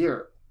 months of the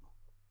year?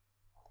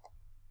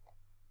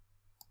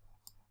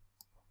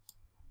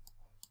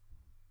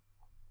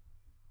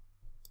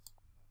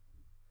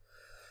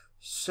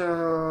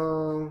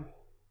 So...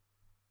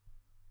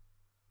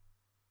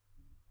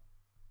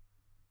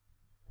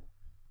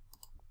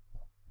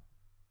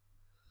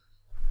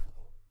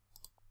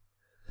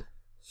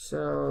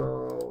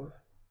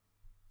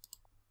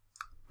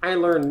 I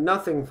learned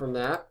nothing from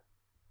that.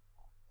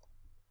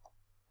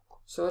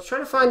 So let's try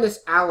to find this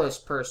Alice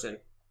person.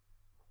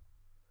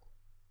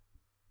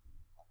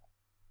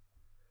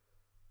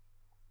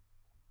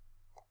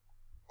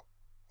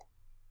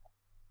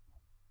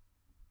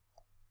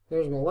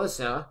 There's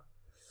Melissa.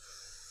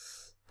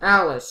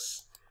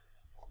 Alice.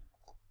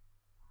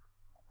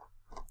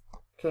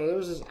 Okay,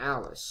 there's this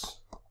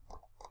Alice.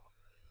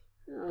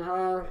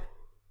 I'm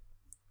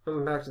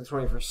back to the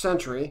 21st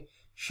century.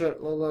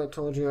 Shit, Lola, I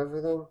told you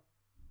everything.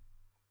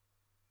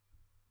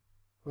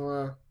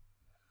 Well,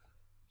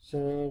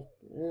 so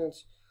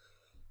it's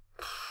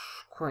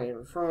quiet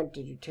in front.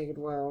 Did you take it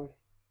well?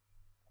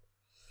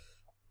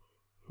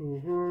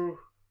 You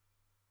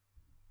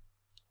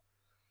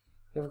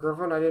have a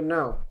girlfriend? I didn't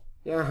know.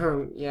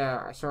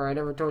 Yeah, sorry, I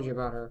never told you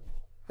about her.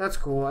 That's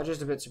cool. I'm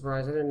just a bit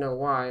surprised. I didn't know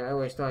why. I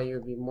always thought you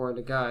would be more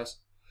into guys.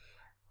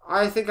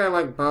 I think I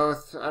like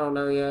both. I don't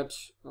know yet.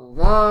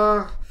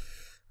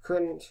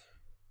 Couldn't.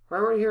 Why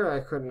weren't you here?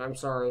 I couldn't. I'm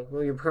sorry.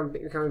 Will you be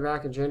coming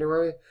back in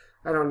January?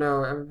 I don't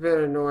know. I'm a bit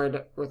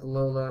annoyed with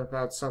Lola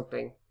about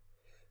something.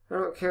 I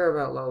don't care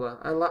about Lola.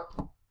 I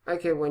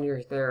like it when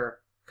you're there.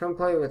 Come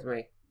play with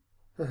me.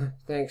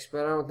 Thanks,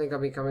 but I don't think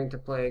I'll be coming to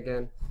play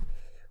again.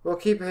 We'll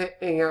keep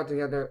hanging out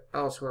together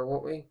elsewhere,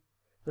 won't we?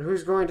 But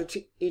who's going to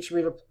teach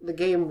me the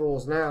game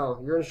rules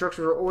now? Your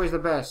instructions are always the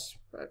best.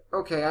 But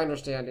okay, I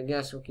understand, and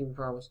yes, we'll keep a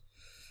promise.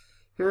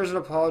 Here's an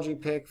apology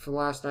pic from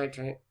last night,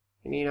 and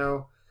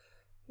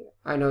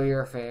I know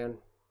you're a fan.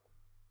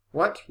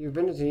 What? You've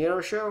been to the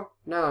Nino show?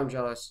 Now I'm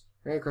jealous.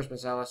 Merry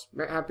Christmas, Alice.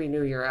 Happy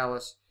New Year,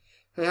 Alice.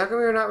 Hey, how come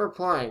you're not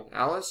replying?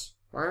 Alice?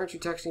 Why aren't you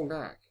texting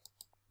back?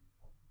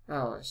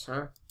 Alice,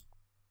 huh?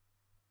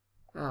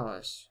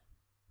 Alice.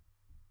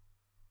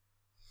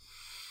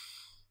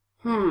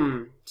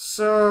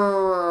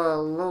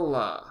 So,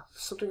 Lola.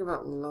 Something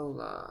about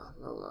Lola.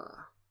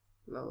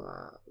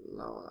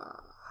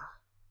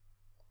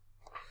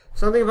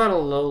 Something about a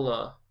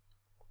Lola.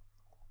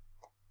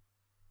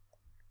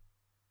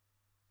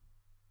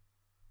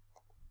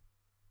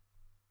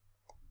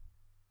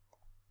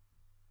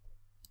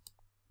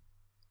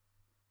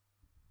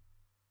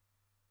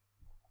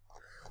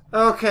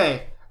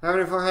 Okay.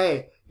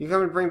 Hey, you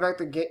coming to bring back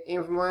the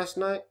game from last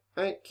night?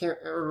 I can't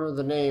remember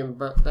the name,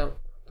 but the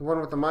one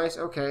with the mice?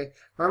 Okay.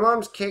 My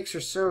mom's cakes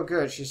are so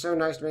good. She's so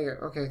nice to make it.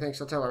 Okay, thanks.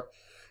 I'll tell her.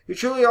 You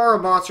truly are a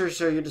monster,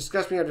 so you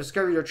disgust me. I've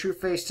discovered your true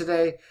face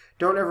today.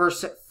 Don't ever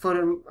set foot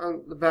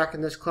on the back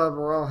in this club,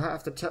 or I'll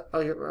have to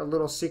tell you a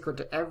little secret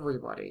to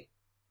everybody.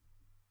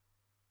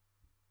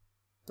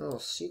 A little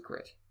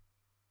secret.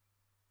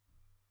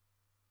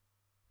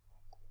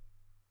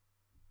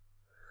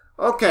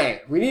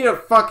 Okay, we need to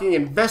fucking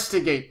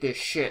investigate this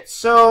shit.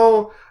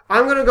 So,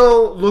 I'm gonna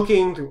go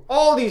looking through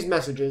all these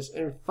messages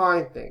and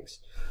find things.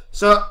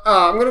 So,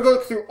 I'm gonna go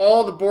through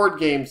all the board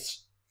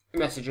games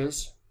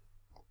messages.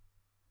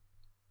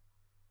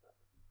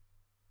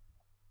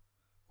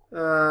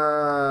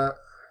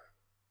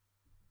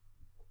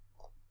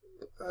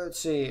 Let's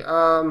see.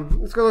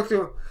 Let's go look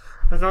through.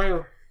 I thought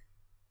you.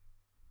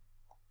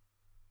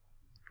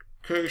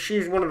 Okay,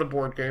 she's one of the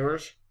board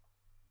gamers.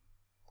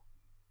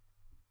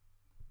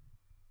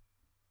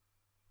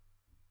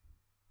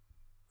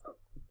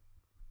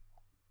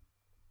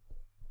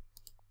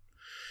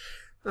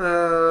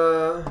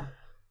 Uh,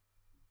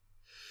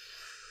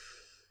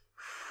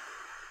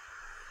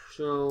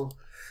 so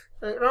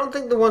I don't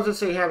think the ones that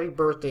say happy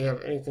birthday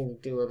have anything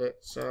to do with it.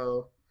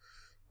 So,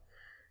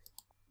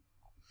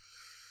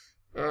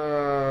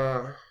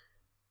 uh,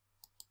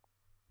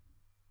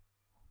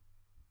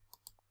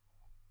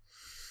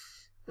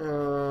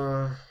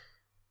 uh,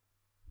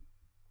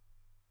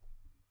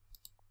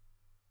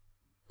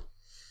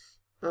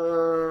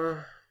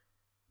 uh.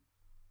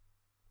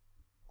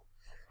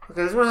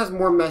 Okay, this one has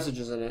more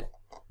messages in it.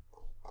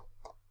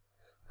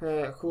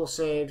 Hey, cool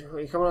saved. Are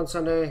you coming on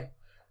Sunday?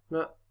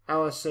 No,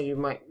 Alice said you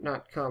might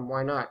not come.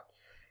 Why not?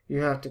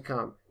 You have to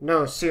come.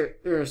 No,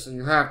 seriously,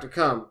 you have to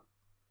come.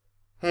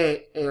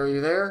 Hey, are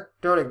you there?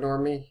 Don't ignore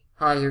me.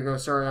 Hi, Hugo.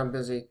 Sorry, I'm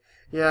busy.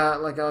 Yeah,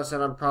 like Alice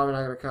said, I'm probably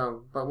not going to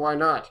come. But why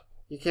not?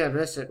 You can't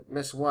miss it.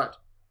 Miss what?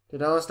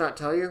 Did Alice not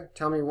tell you?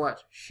 Tell me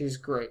what? She's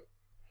great.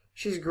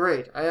 She's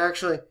great. He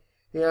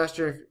asked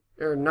her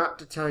or not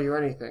to tell you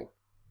anything.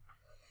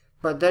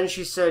 But then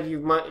she said you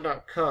might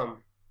not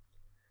come.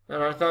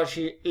 And I thought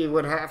he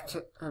would have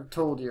to have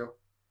told you.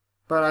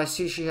 But I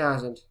see she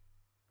hasn't.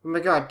 Oh my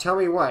god, tell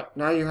me what?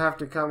 Now you have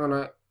to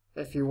come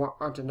if you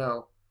want to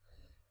know.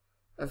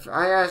 If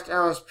I asked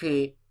Alice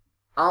Pete,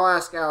 I'll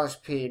ask Alice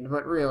Pete,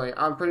 but really,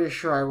 I'm pretty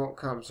sure I won't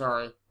come,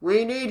 sorry.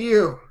 We need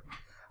you!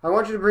 I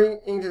want you to bring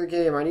into the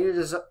game. I need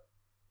to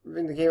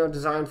bring the game of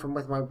design from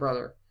with my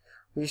brother.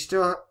 We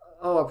still,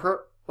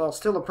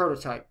 still a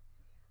prototype.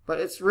 But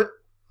it's really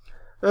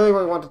we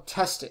want to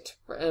test it,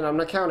 and I'm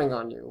not counting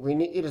on you. We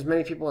need as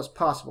many people as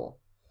possible.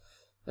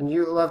 And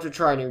you love to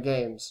try new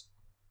games.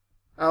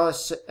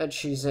 Alice said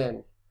she's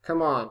in.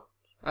 Come on.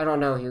 I don't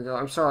know, Hugo.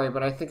 I'm sorry,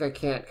 but I think I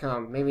can't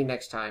come. Maybe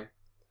next time.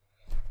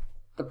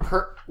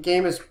 The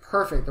game is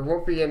perfect. There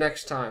won't be a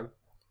next time.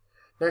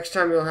 Next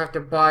time you'll have to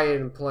buy it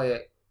and play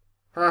it.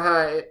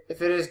 Haha,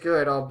 if it is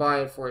good, I'll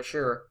buy it for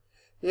sure.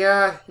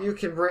 Yeah, you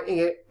can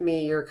bring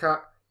me your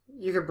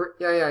you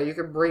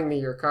can bring me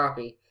your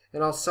copy,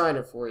 and I'll sign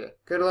it for you.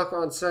 Good luck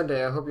on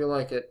Sunday. I hope you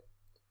like it.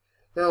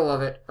 They'll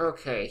love it.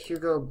 Okay,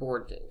 Hugo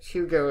board games.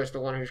 Hugo is the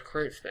one who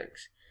creates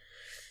things.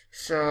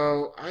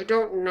 So, I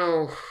don't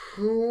know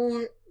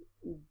who...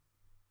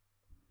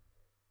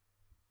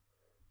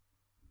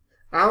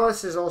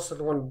 Alice is also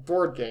the one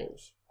board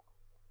games.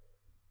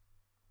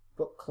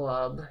 Book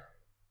club.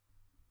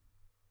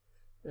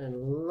 And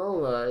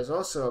Lola is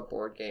also a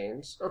board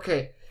games.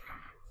 Okay.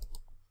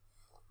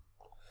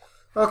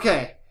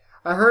 Okay.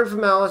 I heard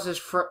from Alice's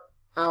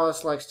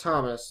Alice likes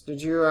Thomas.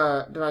 Did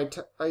I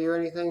tell you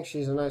anything?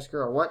 She's a nice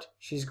girl. What?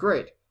 She's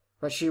great.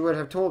 But she would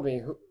have told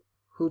me.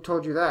 Who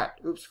told you that?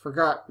 Oops,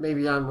 forgot.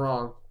 Maybe I'm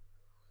wrong.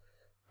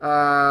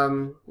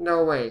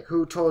 No way.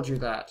 Who told you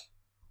that?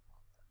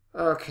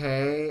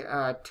 Okay,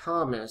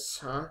 Thomas,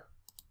 huh?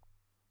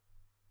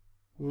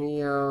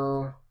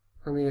 Neo.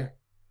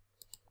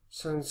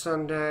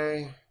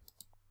 Sunday.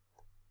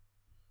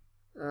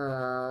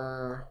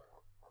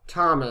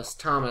 Thomas.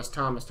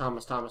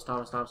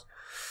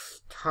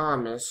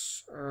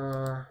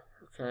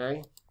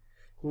 Okay.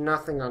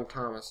 Nothing on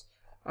Thomas.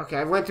 Okay,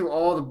 I went through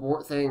all the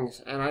board things,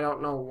 and I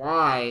don't know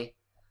why,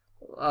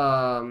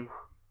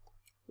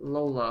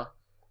 Lola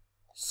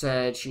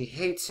said she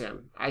hates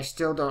him. I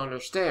still don't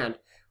understand,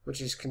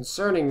 which is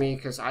concerning me,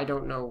 because I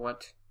don't know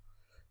what...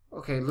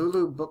 Okay,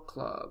 Lulu Book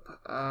Club.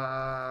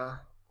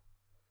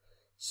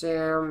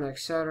 Sam,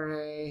 next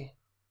Saturday.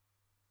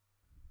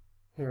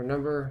 Here,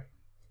 number...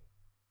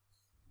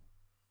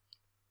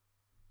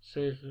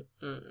 Safe...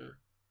 Don't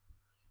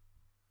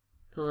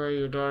worry,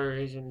 your daughter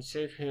is in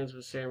safe hands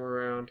with Sam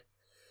around.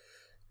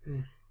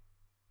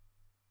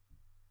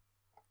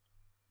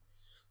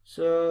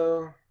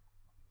 So...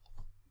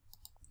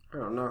 I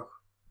don't know.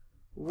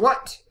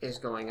 What is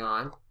going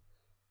on?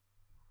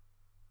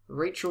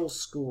 Rachel's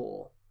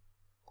school.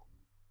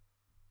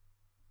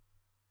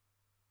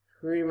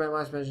 Reading my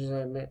last message,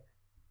 I admit.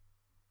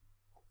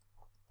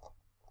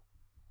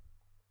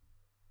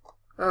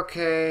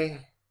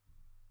 Okay.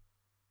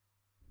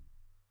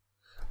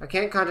 I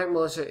can't contact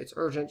Melissa. It's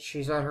urgent.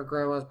 She's at her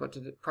grandma's, but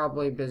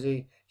probably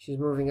busy. She's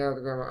moving out of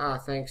the grandma. Ah,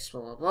 thanks.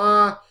 Blah, blah,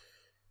 blah.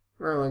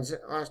 Merlin's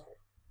last...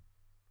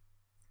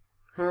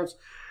 It's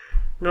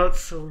not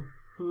so...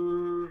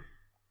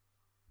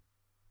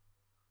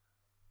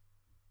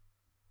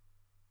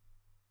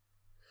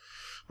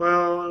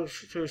 Well,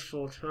 she takes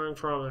full time,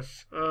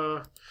 promise.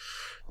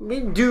 We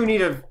do need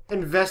to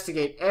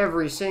investigate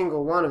every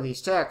single one of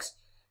these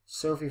texts.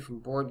 Sophie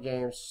from Board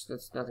Games.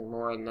 That's nothing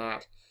more than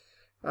that.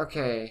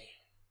 Okay.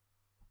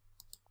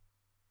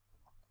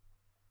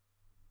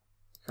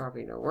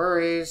 Copy, no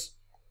worries.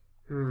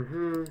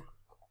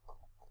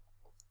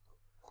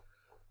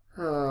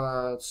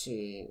 Let's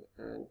see.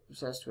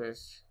 Obsessed with...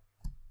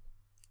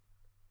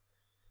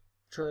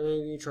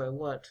 Try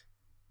what?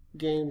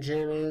 Game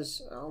Jam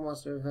is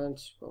almost an event.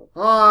 Blah,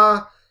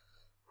 blah.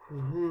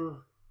 Of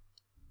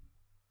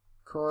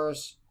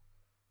course.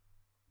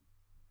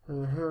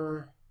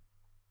 The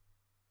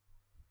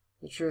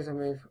truth,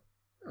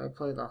 I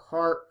play the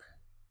harp.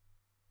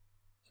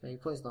 So he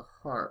plays the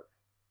harp.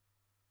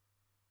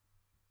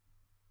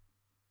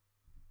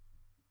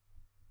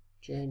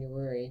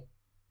 January.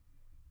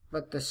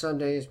 But the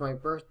Sunday is my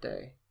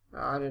birthday.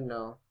 I didn't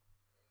know.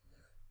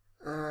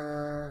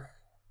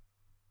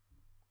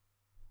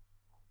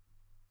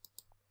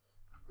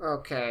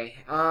 Okay.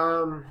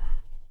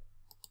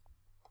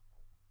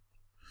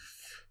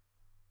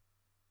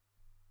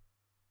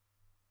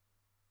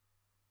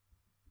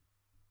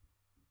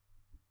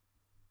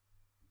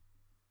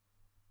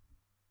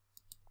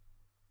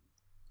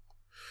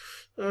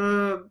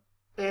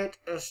 Aunt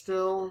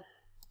Estelle.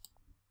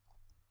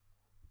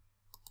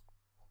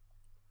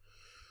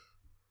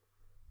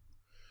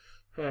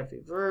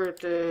 Happy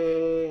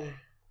birthday.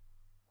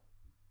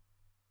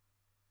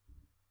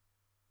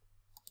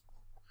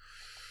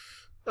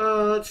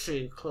 Let's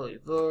see. Chloe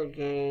board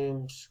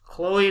games.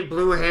 Chloe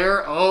blue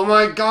hair. Oh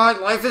my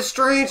god, life is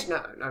strange.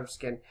 No, I'm just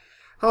kidding.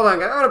 Hold on,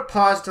 guys. I'm gonna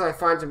pause until I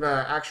find some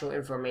actual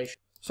information.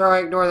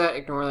 Sorry, ignore that.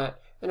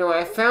 Anyway,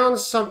 I found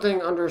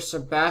something under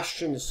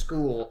Sebastian's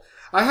school.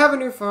 I have a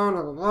new phone,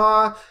 blah, blah,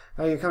 blah.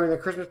 Are you coming to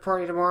the Christmas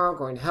party tomorrow?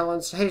 Going to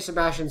Helen's. Hey,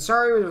 Sebastian,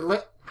 sorry we were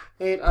late.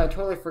 I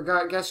totally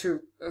forgot. Guess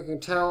who? I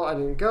can tell I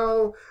didn't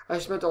go. I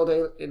spent all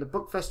day in the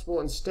book festival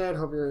instead.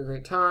 Hope you had a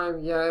great time.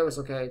 Yeah, it was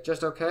okay.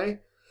 Just okay?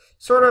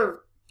 Sort of.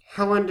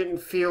 Helen didn't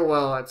feel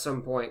well at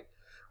some point.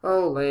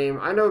 Oh, lame.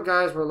 I know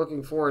guys were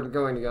looking forward to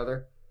going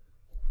together.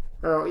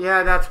 Oh,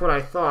 yeah, that's what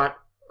I thought.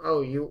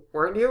 Oh,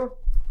 weren't you?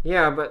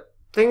 Yeah, but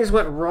things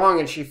went wrong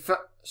and she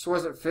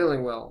wasn't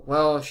feeling well.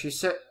 Well, she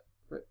said...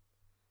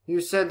 You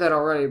said that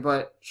already,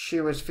 but she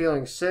was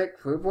feeling sick?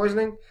 Food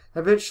poisoning?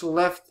 That bitch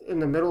left in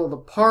the middle of the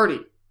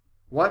party.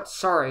 What?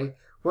 Sorry.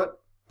 What?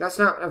 That's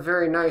not a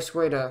very nice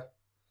way to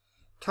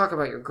talk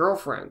about your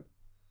girlfriend.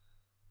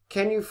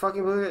 Can you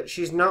fucking believe it?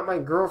 She's not my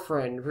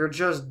girlfriend. We're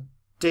just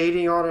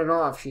dating on and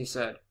off, she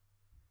said.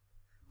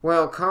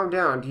 Well, calm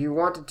down. Do you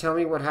want to tell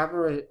me what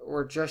happened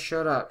or just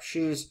shut up?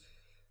 She's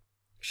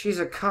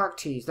a cock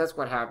tease. That's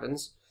what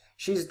happens.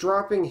 She's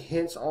dropping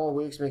hints all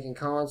weeks, making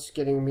comments,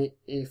 getting me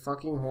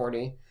fucking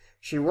horny.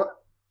 She was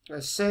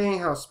saying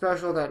how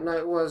special that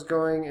night was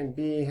going and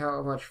be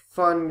how much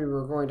fun we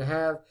were going to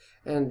have,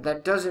 and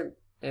that doesn't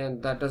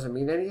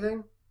mean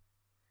anything.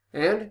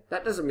 And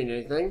that doesn't mean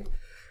anything.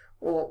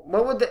 Well,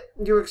 what would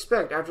you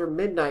expect? After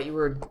midnight, we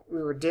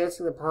were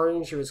dancing the party,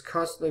 and she was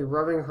constantly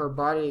rubbing her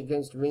body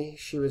against me.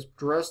 She was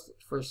dressed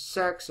for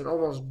sex and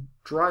almost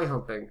dry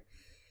humping.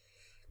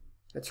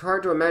 It's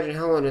hard to imagine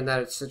Helen in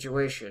that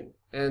situation.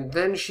 And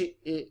then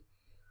he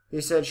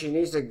said she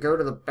needs to go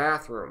to the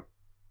bathroom.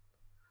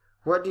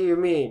 What do you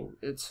mean?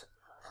 It's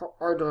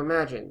hard to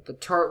imagine. The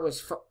tart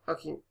was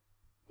fucking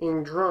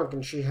drunk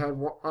and she had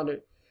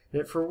wanted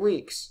it for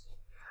weeks.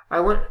 I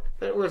went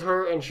with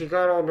her and she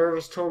got all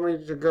nervous, told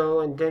me to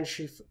go, and then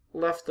she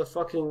left the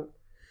fucking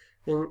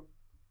thing.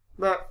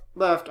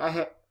 Left.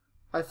 I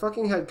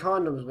fucking had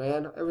condoms,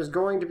 man. It was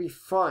going to be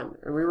fun,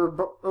 and we were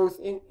both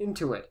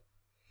into it.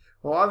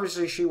 Well,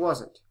 obviously she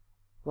wasn't.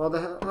 Well,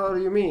 the hell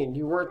do you mean?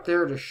 You weren't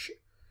there to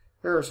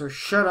so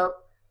shut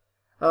up.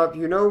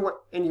 You know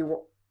what, and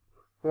you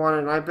want it,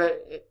 and I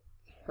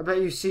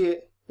bet you see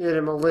it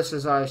in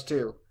Melissa's eyes,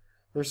 too.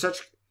 They're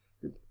such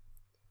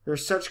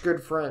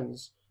good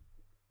friends.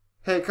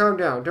 Hey, calm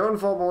down. Don't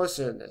involve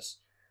Melissa in this.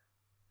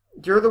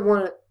 You're the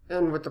one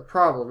with the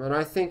problem, and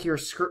I think you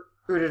screwed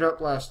it up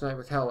last night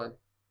with Helen.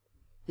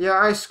 Yeah,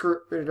 I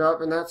screwed it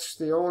up, and that's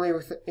the only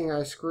thing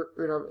I screwed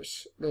up.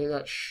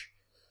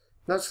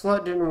 That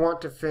slut didn't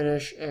want to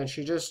finish, and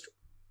she just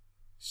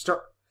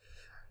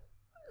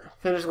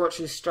finished what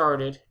she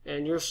started,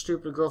 and your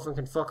stupid girlfriend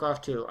can fuck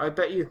off too. I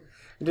bet you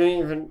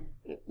didn't even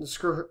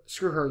screw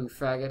her, you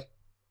faggot.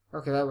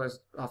 Okay, that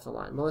was off the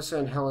line. Melissa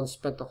and Helen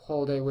spent the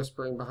whole day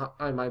whispering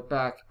behind my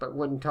back, but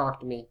wouldn't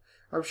talk to me.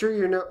 I'm sure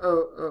you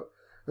know,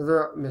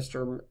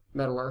 Mr.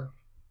 Meddler.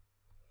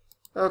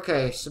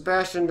 Okay,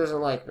 Sebastian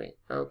doesn't like me.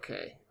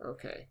 Okay.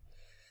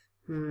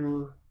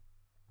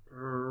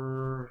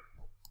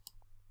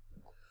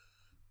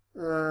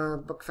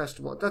 Book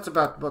festival. That's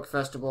about the book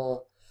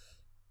festival.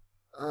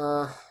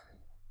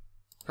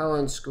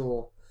 Helen's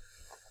school.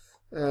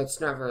 It's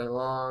not very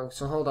long,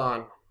 so hold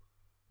on.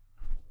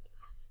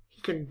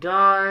 He could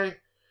die.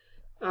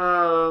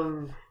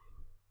 Hold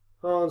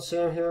on,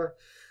 Sam here.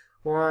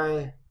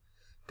 Why?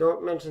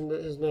 Don't mention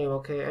his name,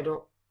 okay?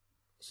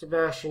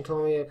 Sebastian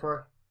told me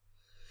apart.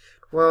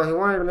 Well, he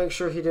wanted to make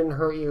sure he didn't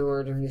hurt you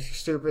or to be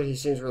stupid. He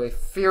seems really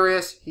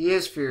furious. He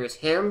is furious.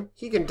 Him?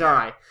 He can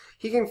die.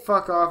 He can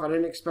fuck off. I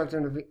didn't expect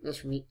him to be this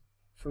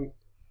from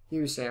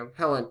you, Sam.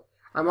 Helen,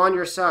 I'm on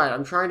your side.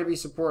 I'm trying to be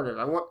supportive.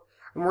 I'm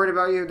worried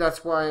about you.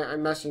 That's why I'm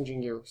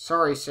messaging you.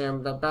 Sorry,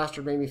 Sam. That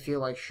bastard made me feel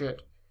like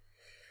shit.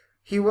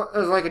 He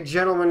was like a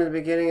gentleman in the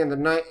beginning and the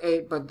night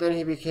ate, but then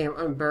he became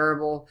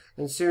unbearable,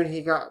 and soon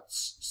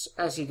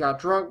as he got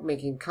drunk,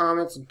 making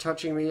comments and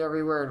touching me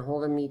everywhere and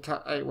holding me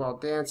tight while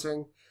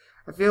dancing.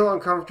 I feel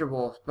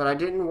uncomfortable, but I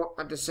didn't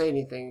want to say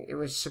anything. It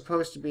was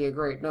supposed to be a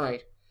great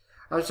night.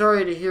 I'm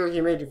sorry to hear he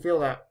made you feel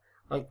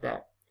like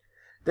that.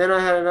 Then I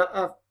had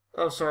I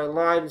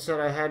lied and said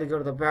I had to go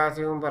to the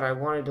bathroom, but I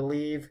wanted to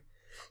leave.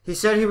 He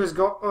said he was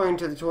going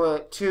to the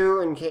toilet too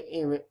and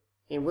came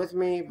in with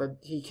me, but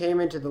he came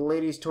into the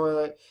ladies'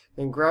 toilet,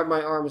 then grabbed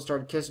my arm and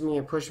started kissing me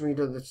and pushing me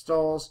to the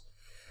stalls.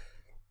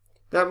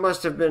 That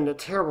must have been a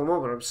terrible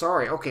moment. I'm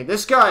sorry. Okay,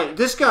 this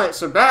guy,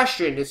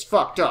 Sebastian is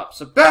fucked up.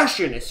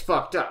 Sebastian is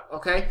fucked up,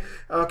 okay?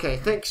 Okay,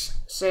 thanks,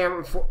 Sam.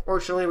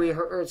 Unfortunately, we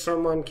heard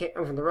someone came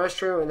from the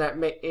restroom, and that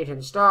made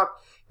him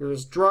stop. He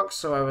was drunk,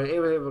 so I was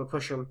able to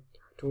push him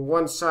to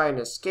one side and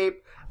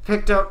escape.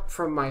 Picked up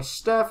from my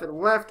stuff and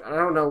left. I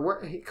don't know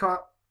what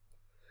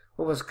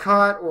was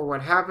caught, or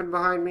what happened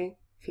behind me.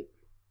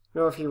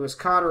 If he was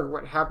caught or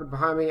what happened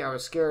behind me. I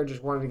was scared,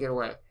 just wanted to get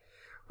away.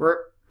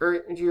 Were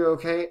you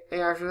okay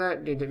after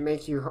that? Did it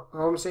make you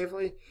home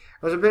safely?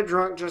 I was a bit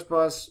drunk, just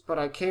buzzed, but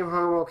I came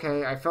home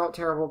okay. I felt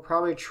terrible,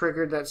 probably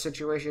triggered that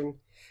situation.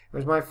 It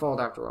was my fault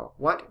after all.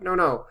 What?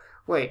 No.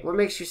 Wait, what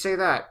makes you say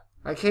that?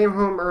 I came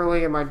home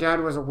early and my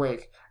dad was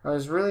awake. I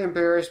was really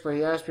embarrassed, but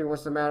he asked me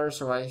what's the matter,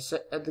 so I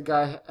said the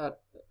guy had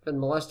been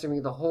molesting me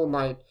the whole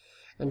night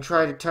and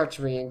tried to touch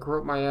me and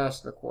grope my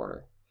ass in the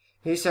corner.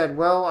 He said,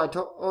 well, I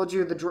told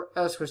you the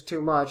dress was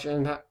too much,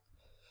 and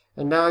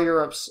now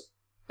you're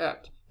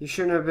upset. You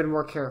shouldn't have been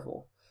more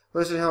careful.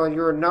 Listen, Helen,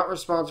 you are not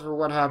responsible for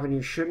what happened.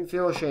 You shouldn't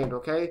feel ashamed,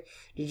 okay?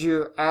 Did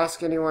you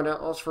ask anyone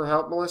else for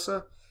help,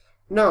 Melissa?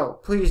 No,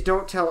 please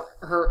don't tell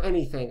her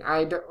anything.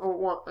 I don't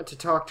want to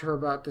talk to her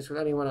about this with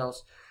anyone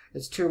else.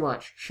 It's too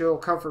much. She'll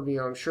comfort me,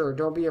 I'm sure.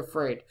 Don't be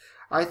afraid.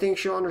 I think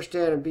she'll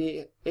understand and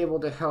be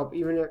able to help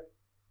even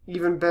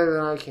better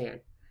than I can.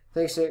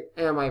 Thanks,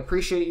 Em. I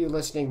appreciate you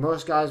listening.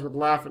 Most guys would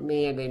laugh at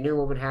me and they knew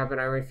what would happen.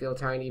 I would feel a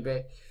tiny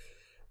bit.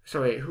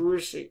 So wait, who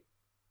is she?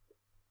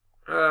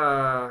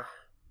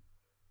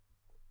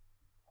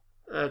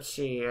 Let's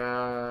see,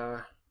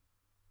 okay,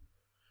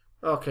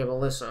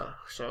 Melissa,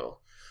 so,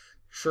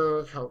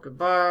 sure, help,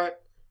 goodbye,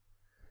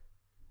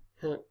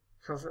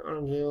 comfort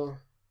on you,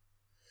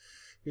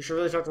 you should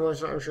really talk to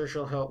Melissa, I'm sure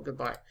she'll help,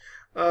 goodbye.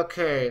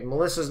 Okay,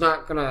 Melissa's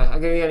not gonna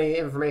give you any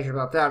information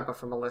about that, but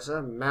for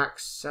Melissa,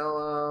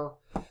 Maxello,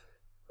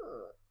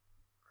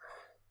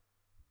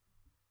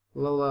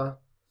 Lola,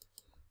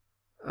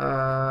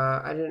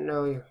 I didn't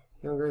know you're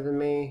younger than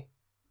me.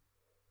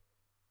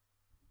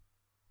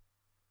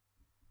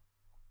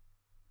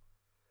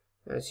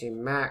 Let's see,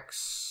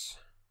 Max.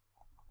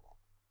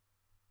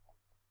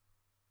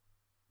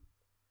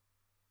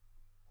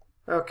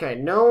 Okay,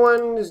 no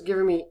one is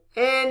giving me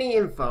any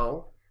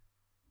info.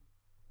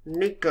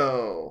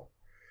 Nico.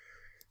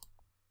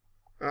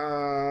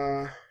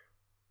 I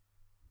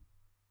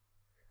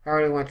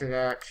already went through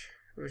that.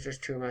 It was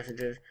just 2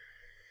 messages.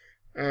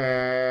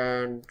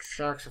 And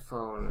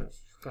saxophone.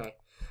 Okay.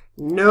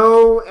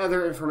 No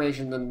other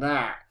information than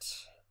that.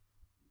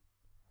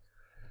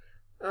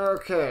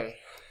 Okay.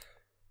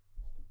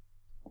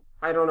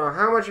 I don't know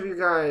how much of you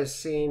guys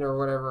seen or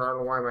whatever. I don't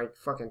know why my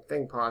fucking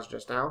thing paused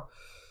just now.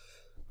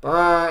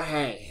 But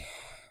hey.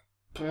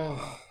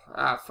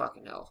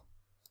 Fucking hell.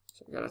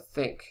 So gotta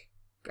think.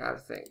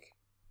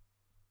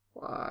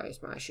 Why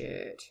is my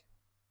shit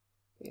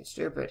being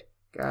stupid?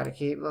 Gotta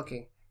keep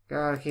looking.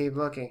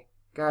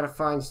 Gotta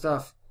find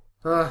stuff.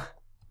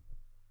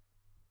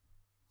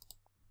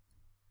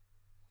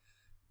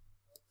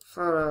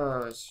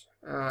 Photos.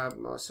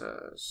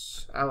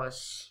 Melissa's.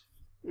 Alice.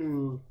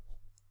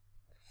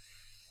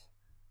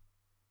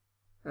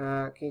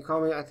 Can you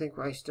call me? I think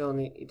I still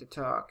need to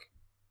talk.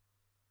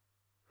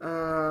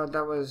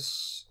 That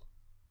was...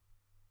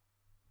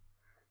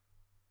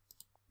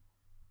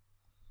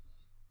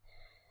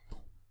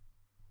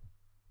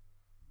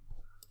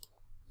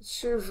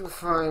 Super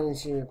fine and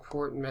some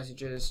important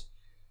messages.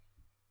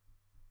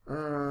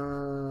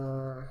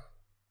 Hi,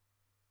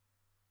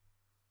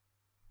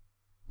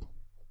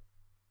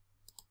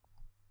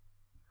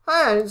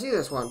 I didn't see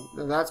this one.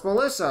 That's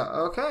Melissa.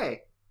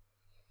 Okay.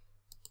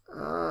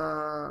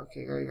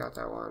 Okay, you got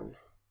that one.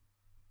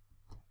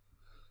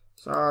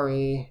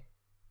 Sorry.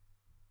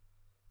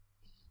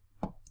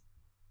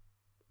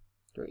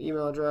 Your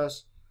email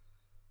address.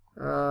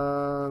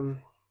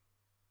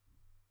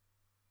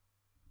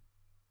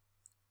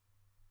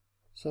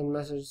 Send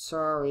message.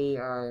 Sorry,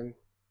 I'm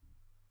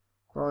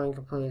calling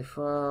completely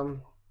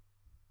from.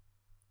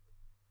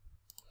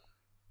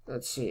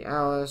 Let's see,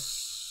 Alice.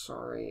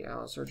 Sorry,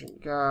 Alice,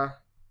 urgent guy.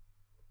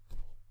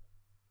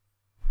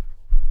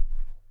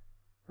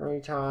 How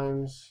many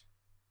times?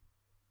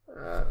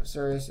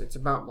 Serious, it's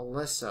about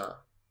Melissa.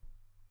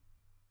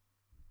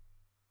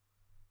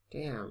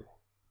 Damn.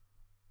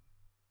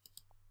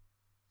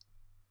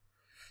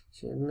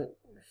 See,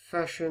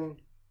 fashion.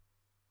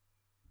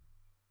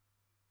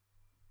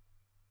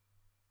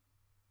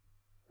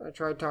 I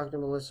tried talking to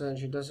Melissa and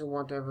she doesn't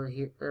want to ever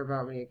hear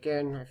about me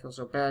again. I feel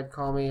so bad.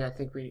 Call me. I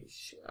think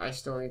I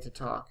still need to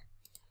talk.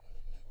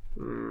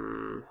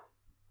 Who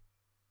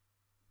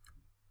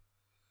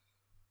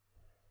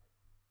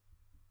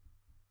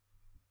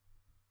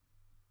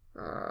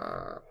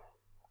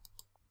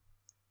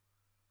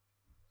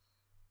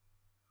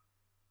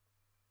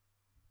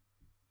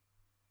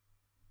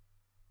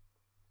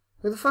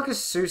the fuck is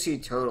Susie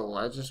Total?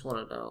 I just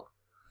want to know.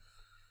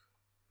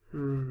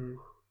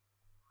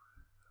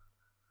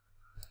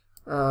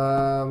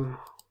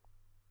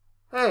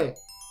 Hey!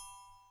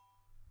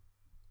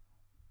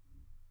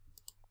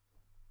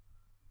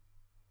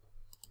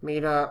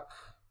 Meet up.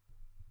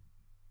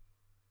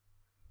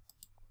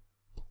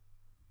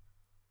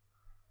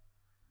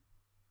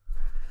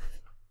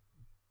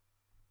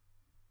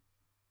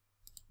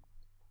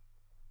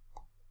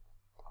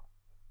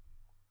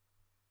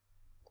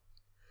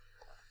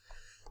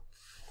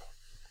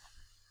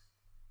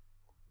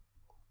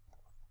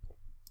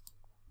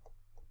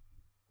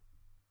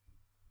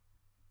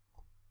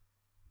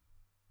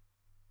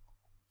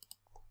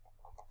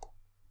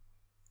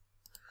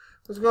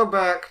 Let's go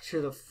back to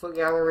the foot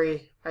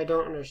gallery. I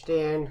don't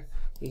understand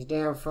these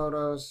damn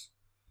photos.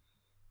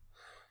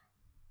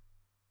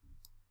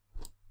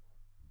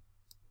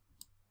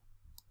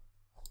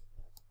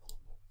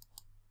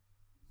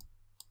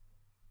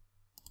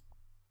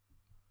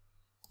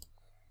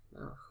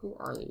 Now, who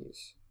are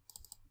these?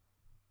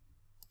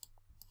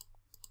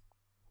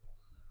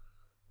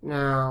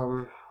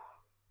 Now,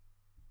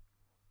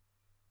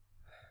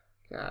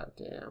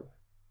 goddamn.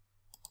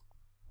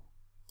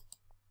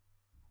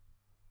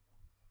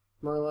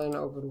 Merlin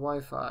open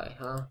Wi-Fi,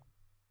 huh?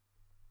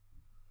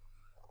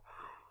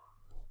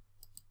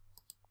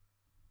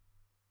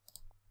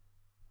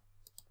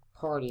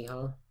 Party,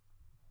 huh?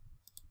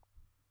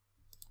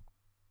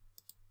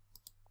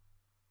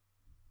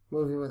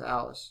 Movie with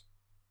Alice.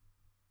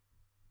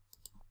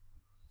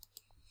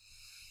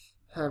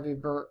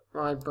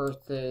 My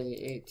birthday, the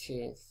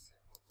 18th.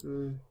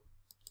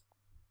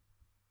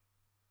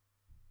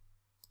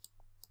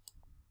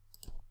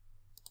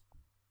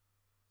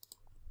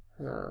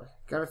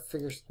 Gotta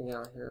figure something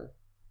out here.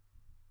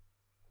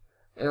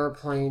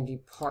 Airplane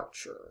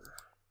departure.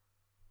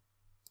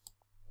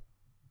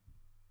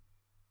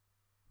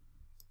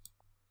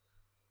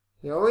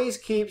 He always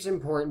keeps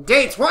important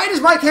dates. Why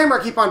does my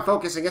camera keep on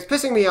focusing? It's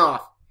pissing me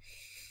off.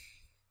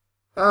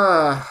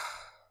 I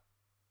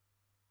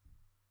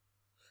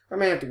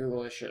may have to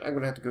Google this shit. I'm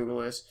gonna have to Google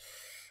this.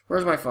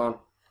 Where's my phone?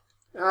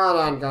 Hold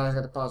on, guys. I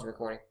got to pause the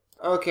recording.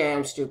 Okay,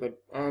 I'm stupid.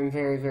 I'm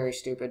very, very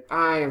stupid.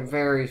 I am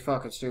very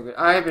fucking stupid.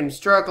 I have been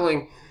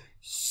struggling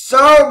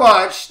so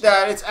much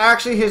that it's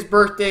actually his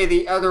birthday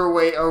the other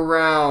way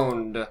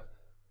around.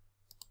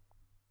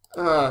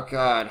 Oh,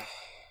 God.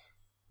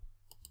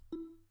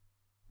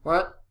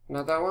 What?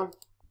 Not that one?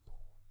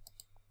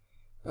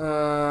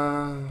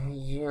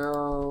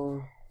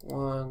 0,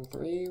 1,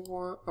 3,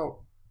 1.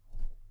 Oh.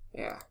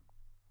 Yeah.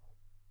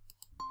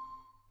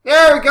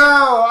 There we go!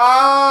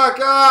 Oh,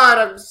 God,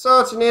 I'm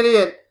such an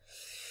idiot.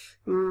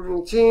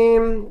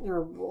 Team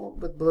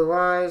with blue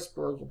eyes,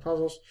 boards and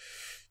puzzles.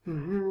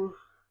 Yeah,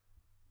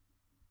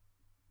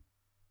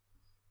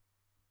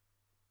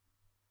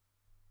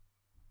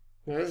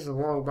 this is a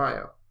long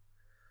bio.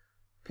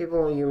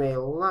 People you may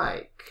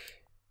like.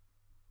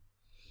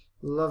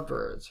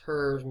 Lovebirds,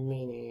 hers,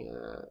 meaning,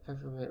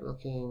 effeminate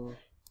looking.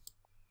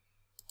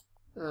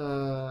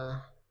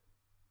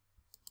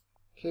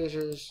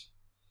 Cases.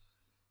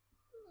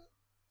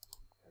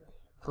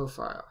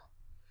 Profile.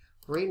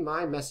 Read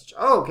my message.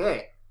 Oh,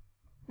 okay.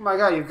 Oh my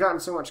God, you've gotten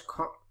so much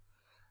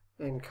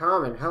in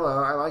common.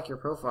 Hello, I like your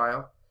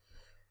profile.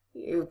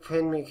 You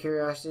pinned me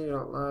curiosity.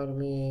 Don't lie to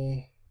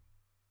me.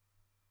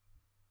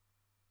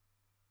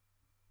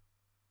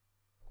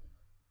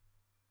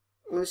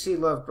 Lucy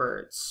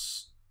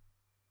Lovebirds.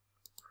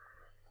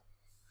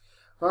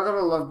 Welcome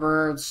to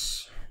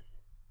Lovebirds.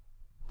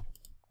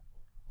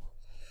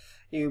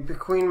 You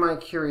bequeen my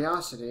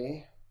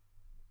curiosity.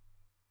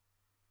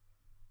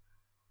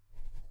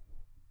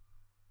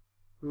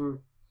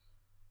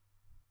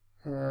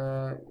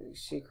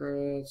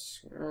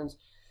 Secrets.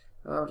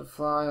 I have to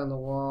fly on the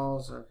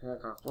walls. Okay,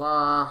 blah,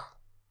 blah.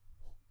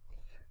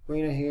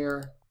 Rena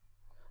here.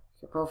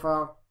 Your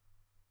profile.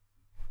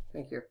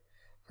 Thank you.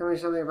 Tell me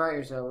something about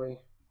yourself, Lee.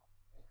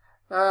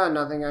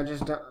 Nothing. I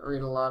just don't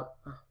read a lot.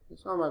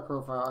 It's on my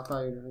profile. I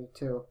thought you'd read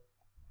too.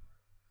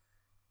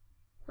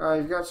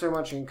 You've got so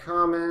much in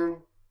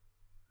common.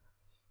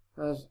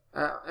 And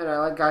I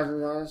like guys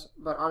with eyes,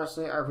 but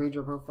honestly, I read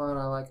your profile and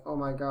I like, oh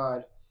my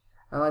God.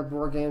 I like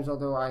board games,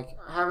 although I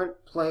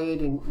haven't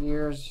played in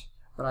years,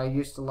 but I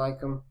used to like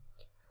them.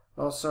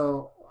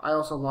 Also, I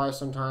also lie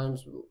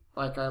sometimes,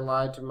 like I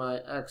lied to my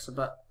ex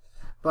about,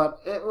 but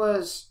it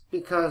was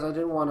because I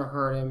didn't want to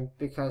hurt him,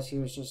 because he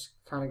was just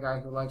the kind of guy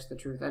who likes the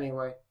truth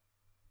anyway.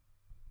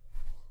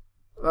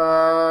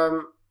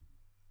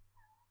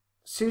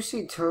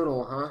 Susie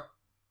Total, huh?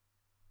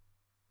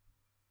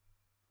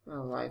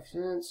 Oh, life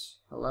since.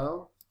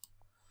 Hello?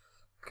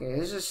 Okay,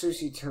 this is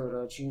Susie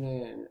Total. Tune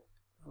in.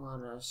 I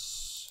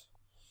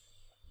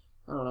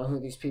don't know who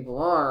these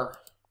people are.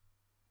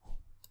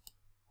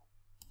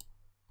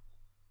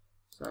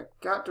 So I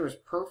got to his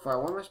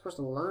profile. What am I supposed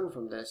to learn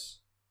from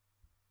this?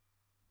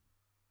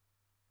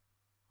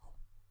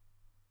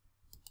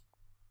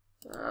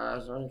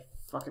 Is there any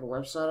fucking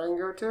website I can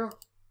go to?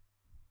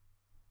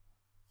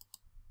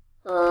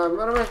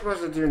 What am I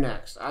supposed to do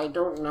next? I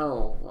don't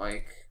know,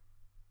 like...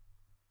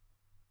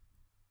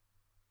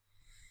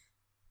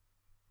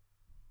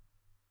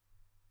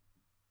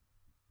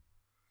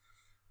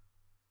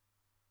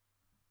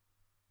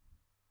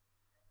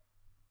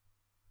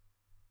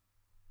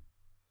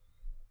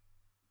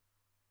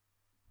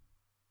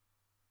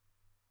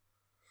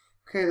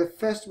 Okay, the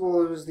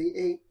festival was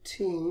the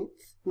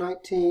 18th,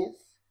 19th.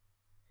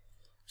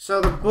 So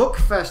the book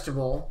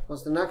festival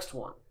was the next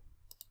one.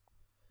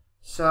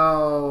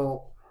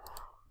 So,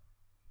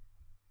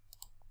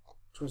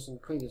 which was in the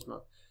previous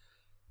month.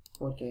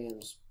 Board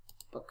Games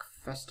Book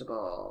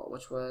Festival,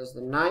 which was the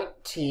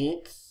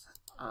 19th.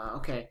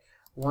 Okay,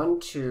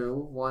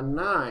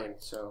 1219.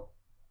 So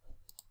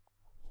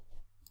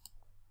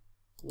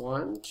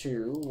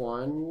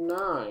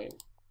 1219.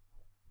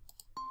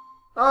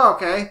 Oh,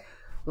 okay.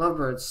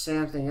 Lovebird,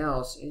 something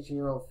else.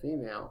 18-year-old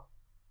female.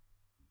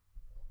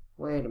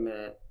 Wait a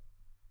minute.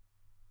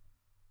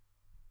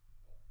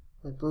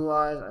 With blue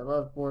eyes, I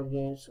love board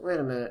games. Wait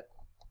a minute.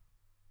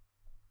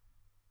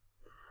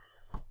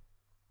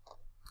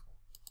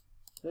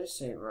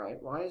 This ain't right.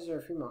 Why is there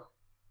a female?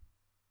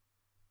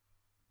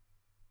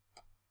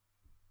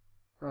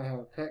 I have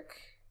a pick.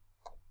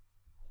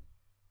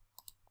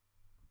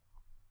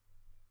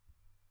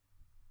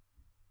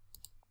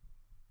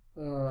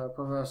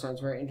 Profile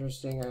sounds very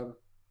interesting.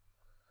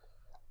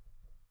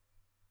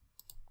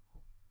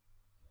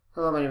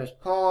 Hello, my name is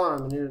Paul.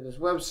 I'm new to this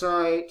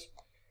website.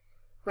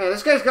 Man,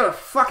 this guy's got a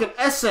fucking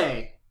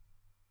essay.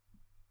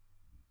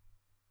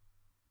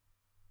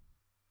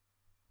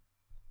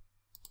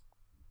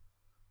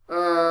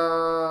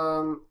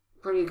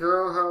 Pretty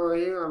girl, how are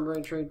you? I'm very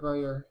intrigued by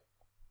your...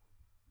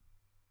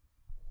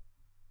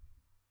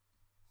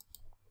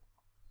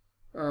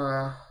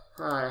 Hi,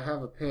 I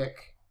have a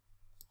pick.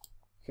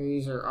 Okay,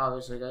 these are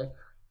obviously guys.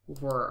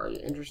 Are you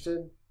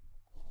interested?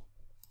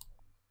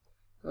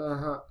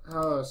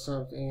 Hello,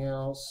 something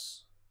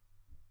else.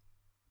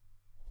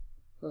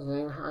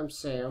 I'm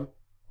Sam.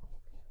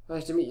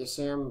 Nice to meet you,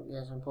 Sam.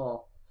 Yes, I'm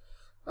Paul.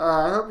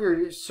 I hope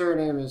your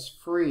surname is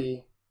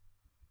Free.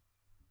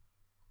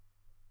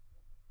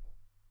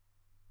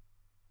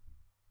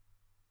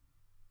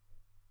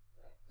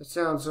 It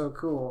sounds so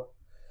cool.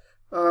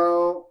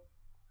 Oh,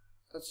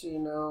 let's see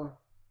now.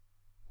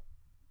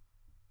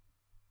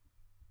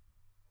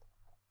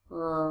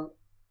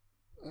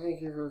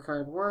 Thank you for your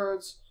kind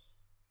words.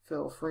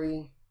 Feel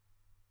free.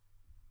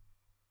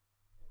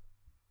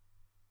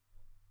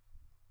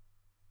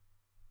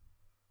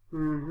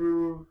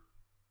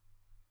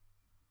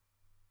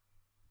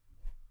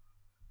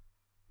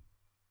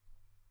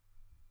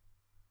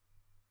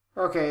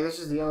 Okay, this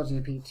is the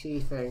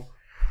LGBT thing.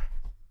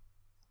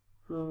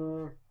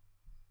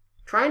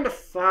 Trying to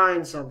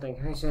find something.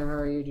 Hi Sam, how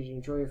are you? Did you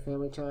enjoy your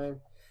family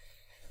time?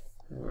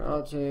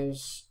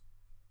 Relatives.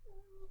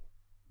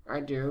 I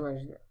do. I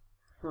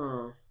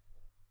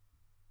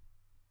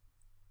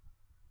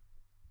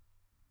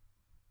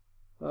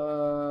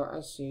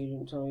see. You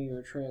didn't tell me you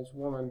were a trans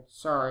woman.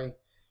 Sorry.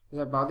 Does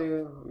that bother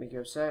you? Make you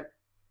upset?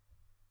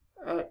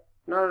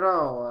 Not at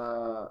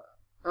all.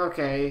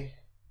 Okay.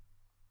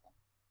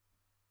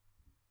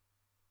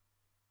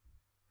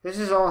 This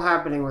is all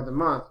happening with the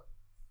month.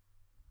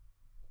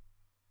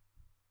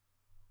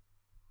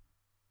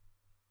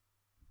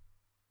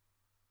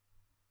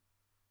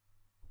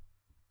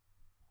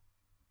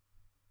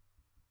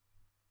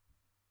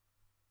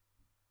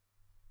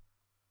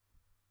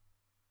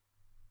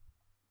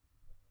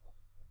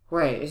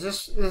 Wait, is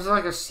this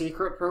like a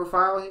secret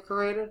profile he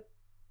created?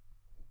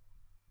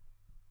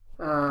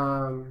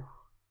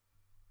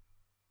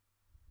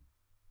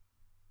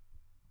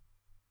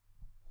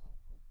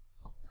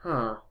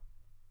 Huh.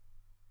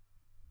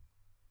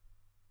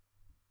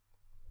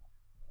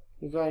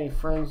 You got any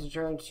friends to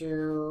turn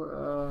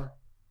to?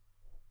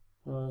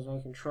 Well,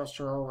 I can trust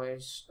her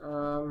always.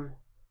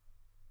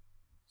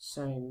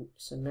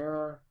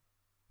 Samara.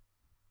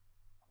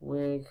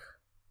 Wig.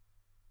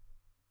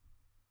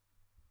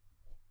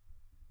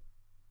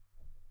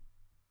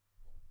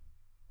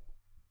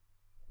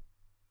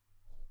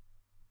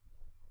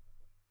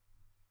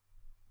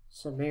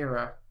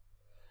 Samira.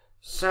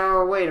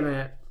 So, wait a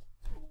minute.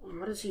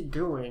 What is he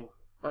doing?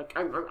 Like,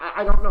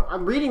 I don't know.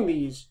 I'm reading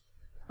these.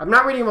 I'm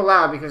not reading them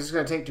aloud because it's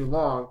going to take too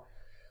long.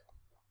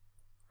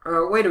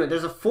 Wait a minute.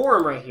 There's a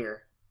forum right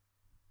here.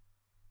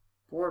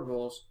 Board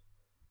rules.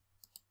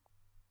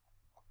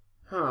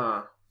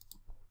 Huh.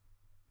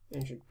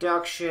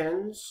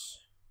 Introductions.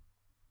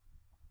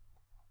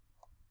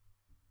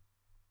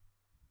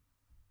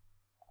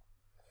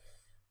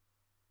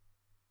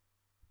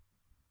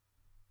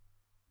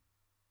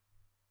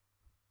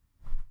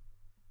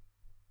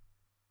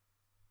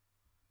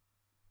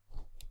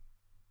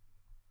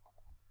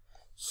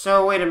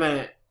 So, wait a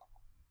minute.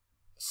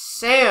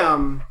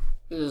 Sam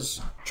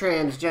is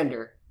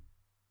transgender.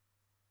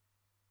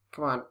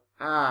 Come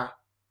on.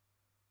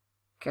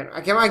 Can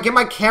I get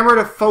my camera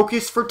to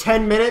focus for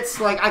 10 minutes?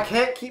 Like, I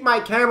can't keep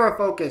my camera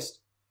focused.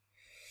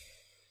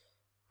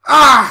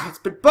 It's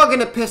been bugging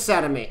the piss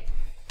out of me.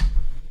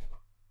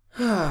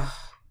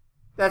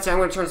 That's it. I'm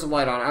going to turn some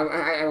light on.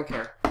 I don't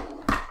care.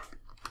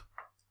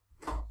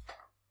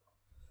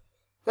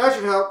 That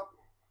should help.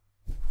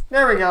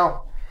 There we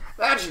go.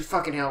 That should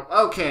fucking help.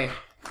 Okay.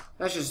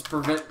 That should just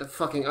prevent the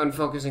fucking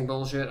unfocusing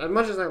bullshit. As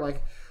much as I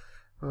like...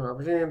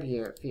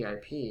 opportunity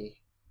VIP.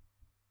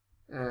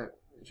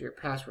 Your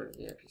password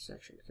in the VIP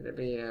section. Could it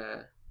be,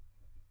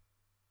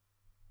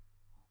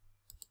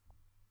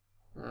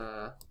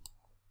 Okay,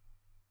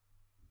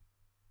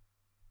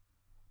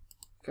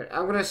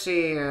 I'm gonna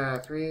see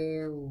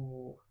 3.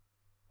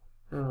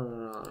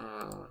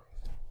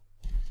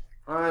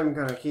 I'm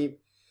gonna keep.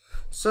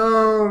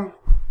 So.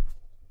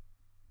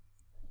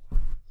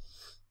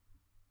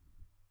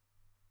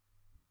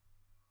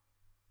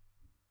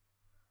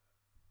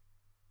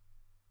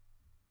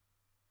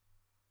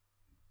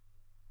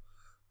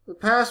 The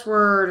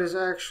password is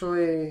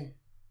actually.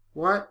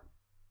 What?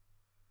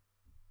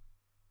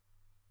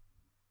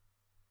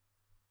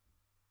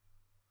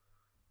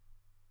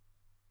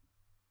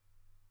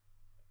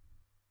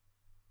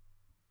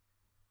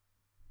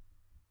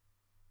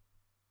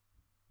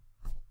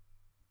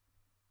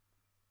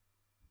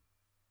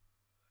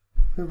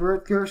 The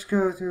birth goes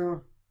go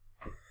through.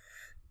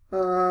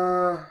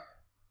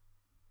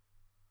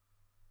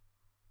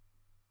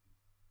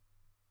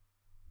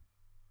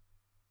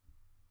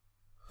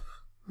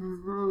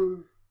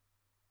 Mm-hmm.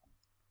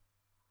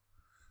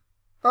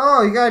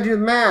 Oh, you gotta do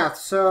math,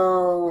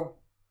 so.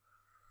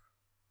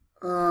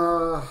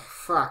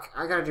 Fuck.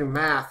 I gotta do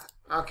math.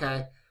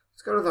 Okay.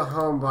 Let's go to the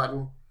home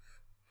button.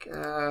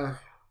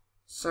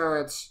 So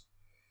it's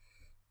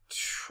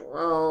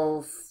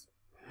 12.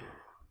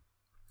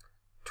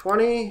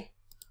 20.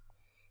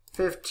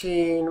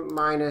 15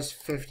 minus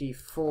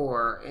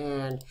 54.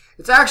 And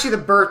it's actually the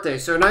birthday,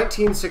 so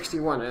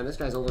 1961. And this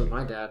guy's older than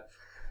my dad.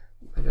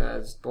 My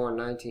dad's born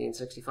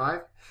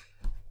 1965.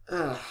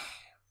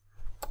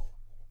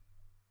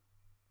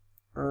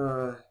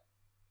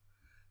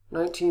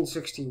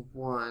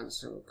 1961.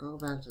 So go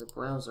back to the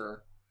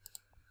browser.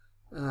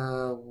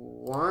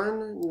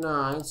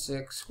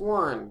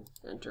 1961.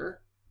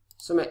 Enter.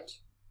 Submit.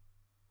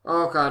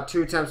 Oh god,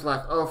 2 attempts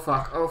left. Oh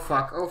fuck, oh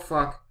fuck, oh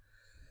fuck.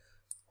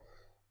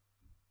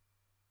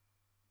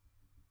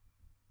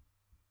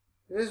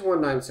 It is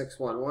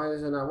 1961. Why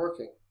is it not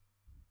working?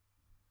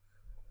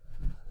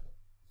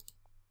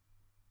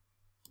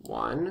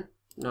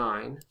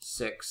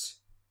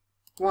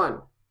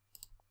 1961.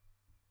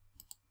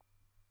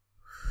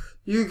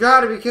 You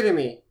gotta be kidding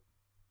me.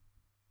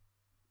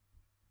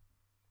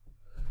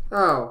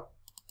 Oh.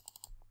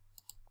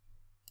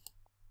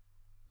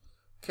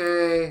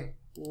 Okay.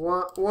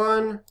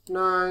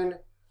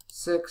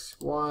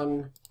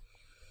 1961.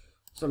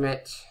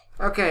 Submit.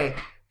 Okay.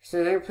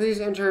 So please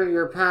enter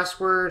your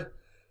password.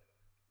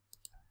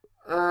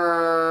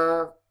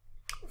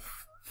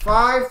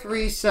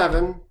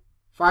 537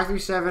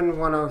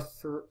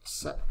 103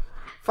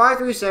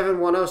 537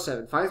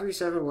 107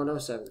 537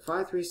 107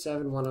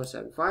 537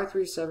 107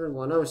 537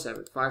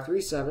 107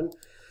 537.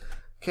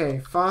 Okay,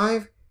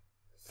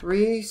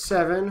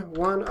 537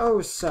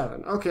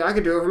 107. Okay, I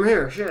can do it from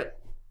here. Shit.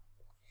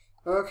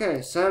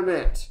 Okay,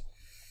 submit.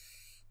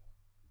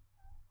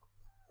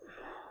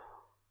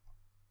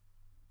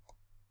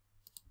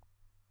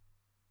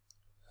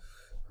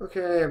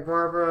 Okay,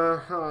 Barbara.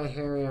 Hi,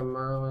 Harry. I'm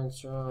Merlin.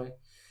 Sorry.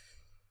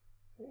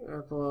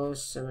 Apollo,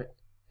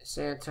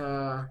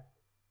 Santa.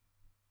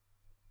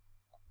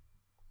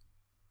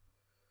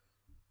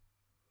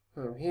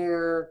 I'm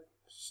here.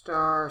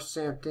 Star,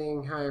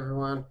 something. Hi,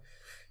 everyone.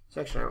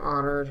 Section, I'm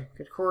honored.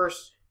 Good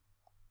course.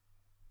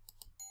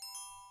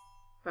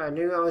 A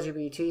new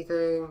LGBT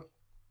thing.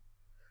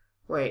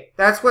 Wait,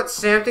 that's what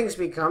something's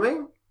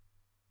becoming?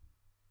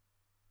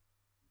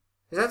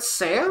 Is that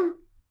Sam?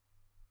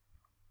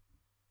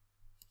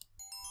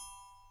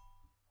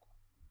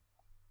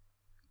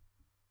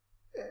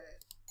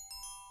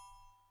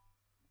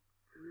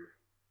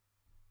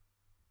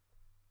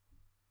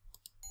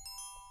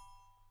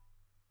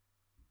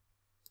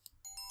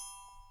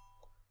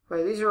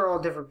 Wait, these are all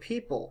different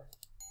people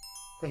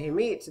that he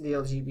meets in the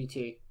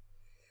LGBT.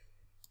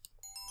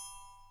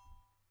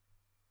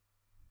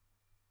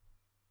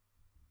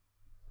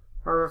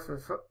 Hardware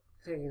for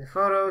taking the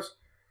photos.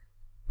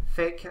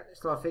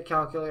 It's not a fake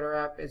calculator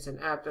app. It's an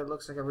app that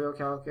looks like a real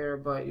calculator,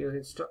 but you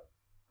install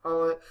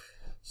it.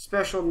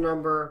 Special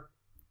number.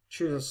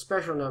 Choose a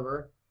special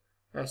number.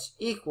 That's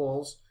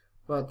equals,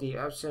 but the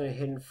app's in a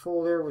hidden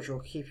folder, which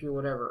will keep you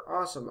whatever.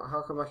 Awesome.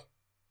 How come I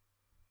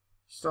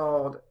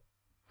installed?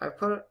 I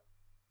put it.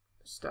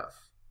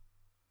 Stuff.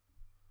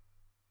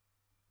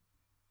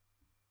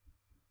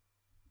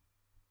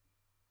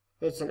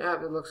 It's an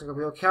app that looks like a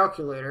real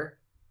calculator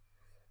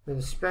with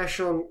a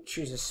special,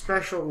 choose a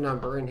special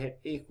number and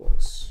hit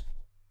equals.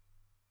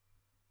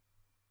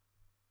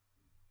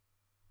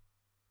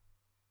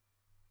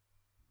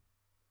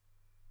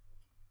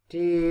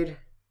 Indeed.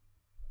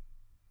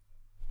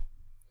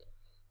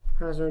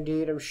 How's our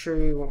indeed? I'm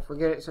sure you won't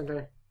forget it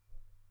sometime.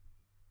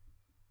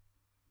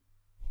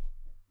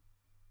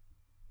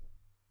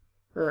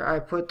 Or I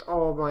put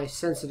all my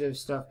sensitive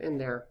stuff in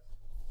there.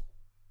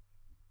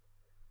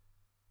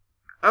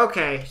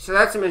 Okay, so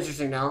that's some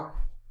interesting now.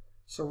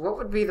 So what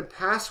would be the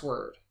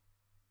password?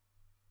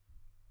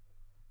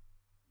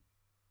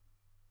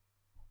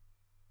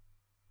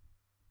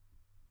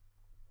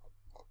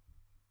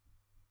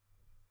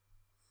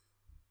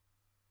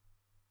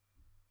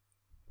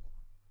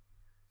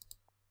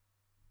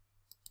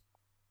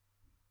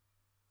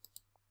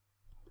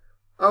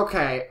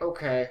 Okay,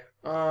 okay.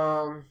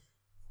 I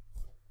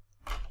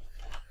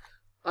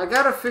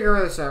gotta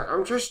figure this out.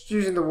 I'm just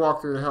using the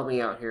walkthrough to help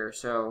me out here,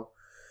 so...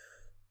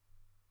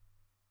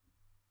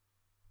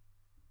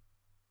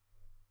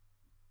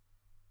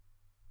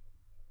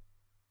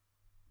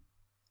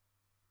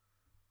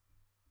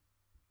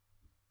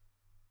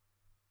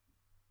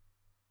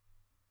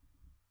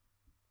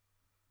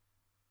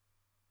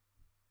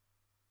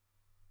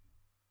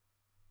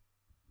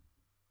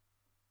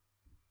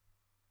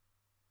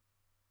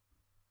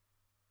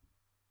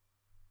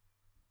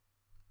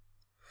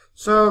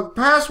 So, the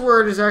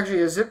password is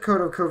actually a zip code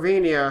of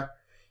Covania,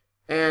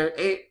 and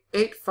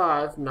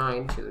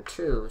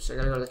 85922. So I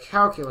gotta go to the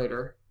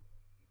calculator.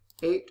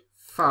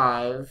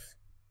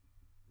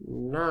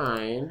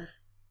 859.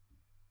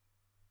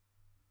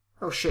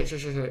 Oh shit.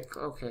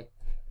 Okay.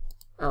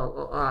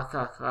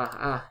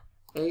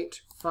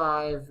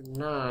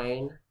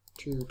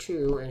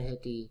 85922 and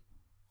hit the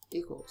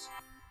equals.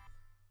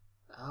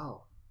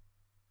 Oh.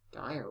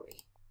 Diary.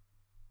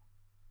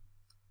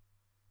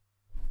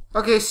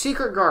 Okay,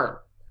 secret guard.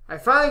 I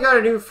finally got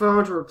a new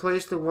phone to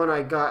replace the one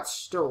I got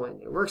stolen.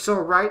 It works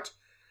all right.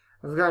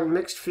 I've gotten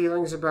mixed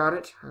feelings about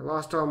it. I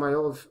lost all my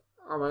old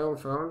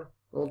phone,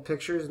 old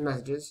pictures and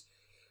messages.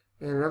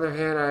 And on the other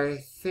hand, I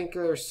think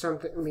there's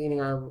something meaning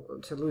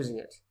to losing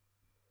it.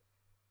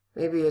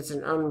 Maybe it's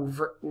an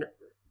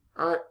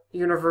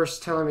universe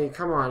telling me,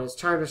 come on, it's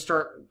time to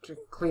start a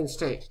clean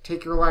state.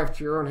 Take your life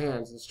to your own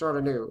hands and start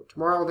anew.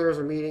 Tomorrow there's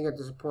a meeting at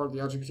the support of the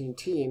LGBT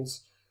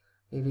teens.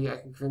 Maybe I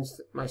can convince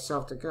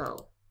myself to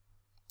go.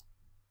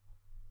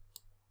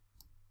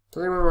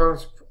 Something went wrong.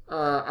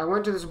 I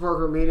went to the support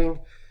group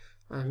meeting.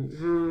 I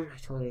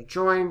told her to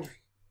join.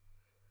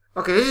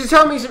 Okay, this is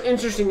telling me some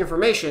interesting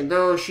information.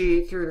 Though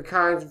she threw the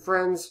kinds of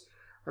friends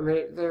I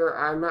made there,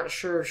 I'm not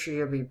sure if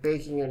she'll be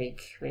baking any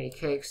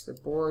cakes. The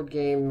board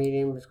game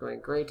meeting was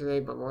going great today,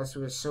 but Melissa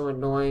was so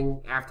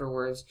annoying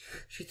afterwards.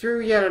 She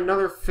threw yet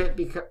another fit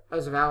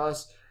because of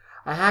Alice.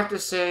 I have to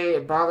say,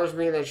 it bothers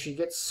me that she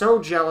gets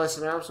so jealous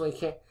and I absolutely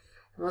can't.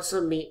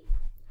 Melissa meet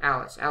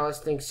Alice. Alice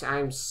thinks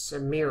I'm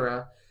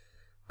Samira,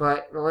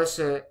 but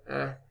to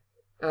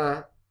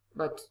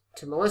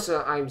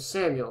Melissa, I'm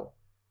Samuel.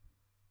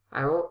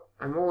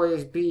 I'm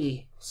always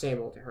be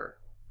Samuel to her.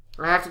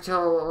 I have to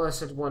tell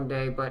Melissa one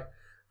day, but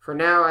for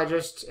now, I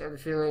just have a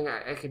feeling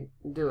I can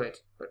do it.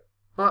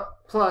 But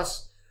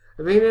plus,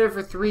 I've been there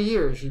for 3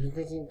 years. She's been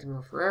thinking to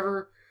me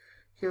forever.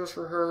 Heels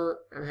for her.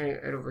 I'm heading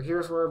it over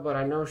heels for her, but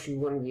I know she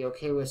wouldn't be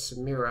okay with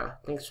Samira.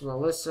 Thinks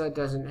Melissa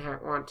doesn't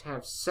want to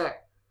have sex.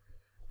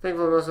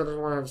 Thankfully, Melissa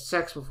doesn't want to have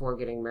sex before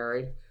getting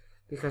married.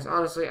 Because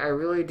honestly, I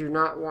really do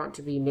not want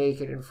to be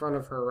naked in front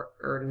of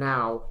her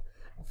now.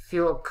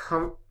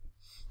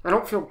 I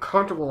don't feel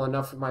comfortable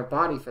enough with my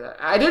body for that.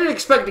 I didn't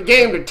expect the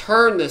game to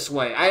turn this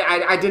way.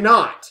 I did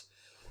not.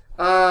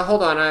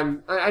 Hold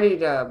on. I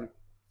need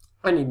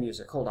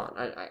music. Hold on.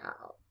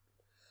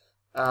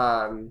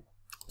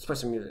 Let's play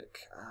some music.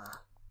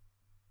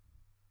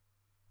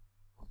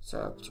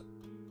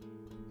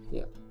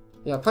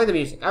 Yeah, play the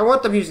music. I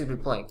want the music to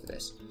be playing for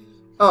this.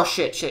 Oh,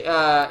 shit.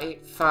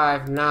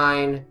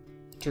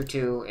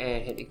 85922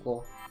 and hit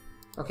equal.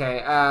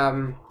 Okay,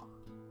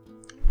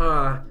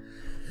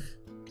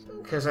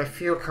 because I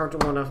feel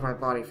comfortable enough in my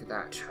body for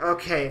that.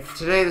 Okay,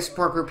 today the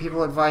support group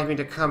people advised me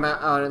to come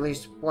out at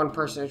least one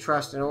person to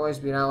trust and always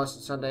be an Alice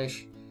on Sunday.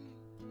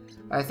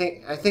 I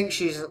think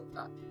he's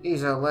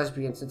a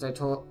lesbian since I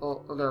told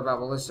her about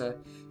Melissa.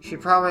 She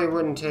probably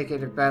wouldn't take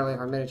it badly if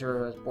I admitted to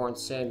her I was born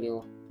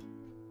Samuel.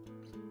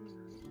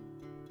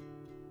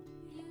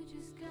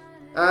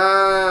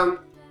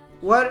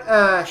 What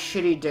a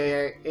shitty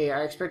day.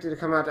 I expected to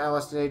come out to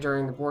Alice today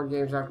during the board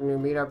games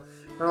afternoon meetup.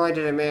 Not only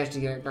did I manage to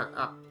get it,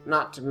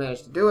 not to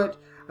manage to do it,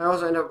 I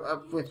also ended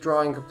up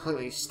withdrawing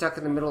completely, stuck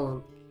in the middle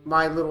of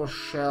my little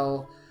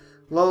shell.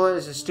 Lola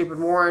is a stupid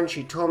moron.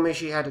 She told me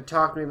she had to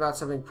talk to me about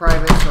something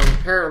private, so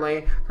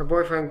apparently her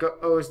boyfriend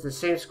goes to the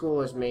same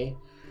school as me.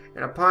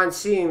 And upon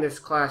seeing this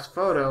class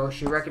photo,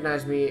 she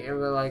recognized me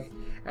and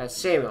as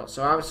Samuel.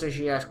 So obviously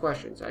she asked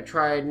questions. I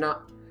tried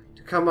not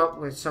to come up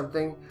with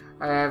something.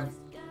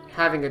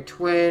 Having a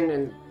twin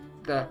and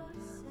the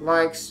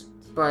likes,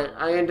 but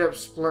I end up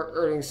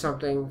splurting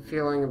something,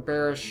 feeling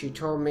embarrassed. She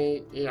told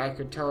me I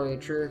could tell her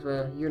the truth,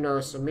 but you know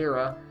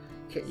Samira,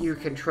 you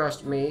can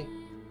trust me.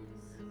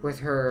 With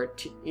her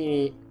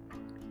teeny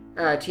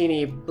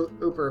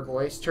booper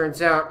voice.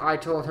 Turns out I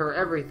told her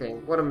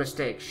everything. What a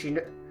mistake. She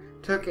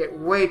took it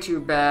way too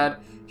bad.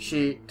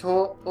 She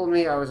told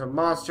me I was a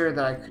monster,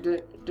 that I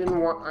didn't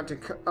want to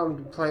come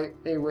to play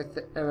with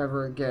them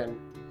ever again.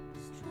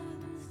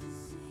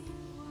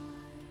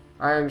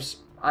 I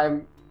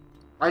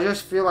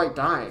just feel like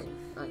dying.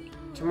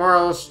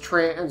 Tomorrow's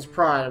trans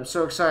pride. I'm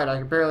so excited I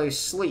can barely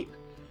sleep.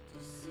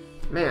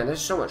 Man,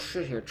 there's so much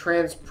shit here.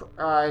 Trans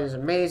pride is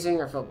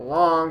amazing. I feel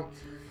belong.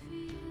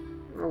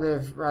 I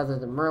live rather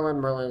than Merlin.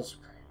 Merlin's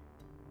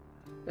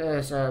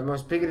the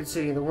most bigoted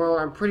city in the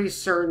world. I'm pretty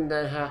certain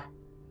that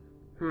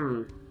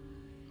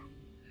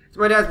It's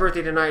my dad's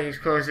birthday tonight. He's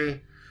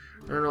cozy.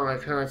 I don't know, my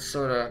parents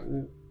sort of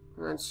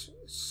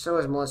So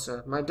is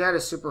Melissa. My dad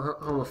is super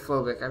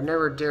homophobic. I've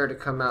never dared to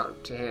come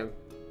out to him.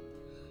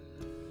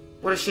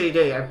 What a shitty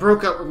day. I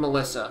broke up with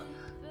Melissa.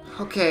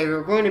 Okay, we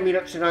were going to meet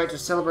up tonight to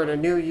celebrate a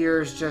New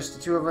Year's, just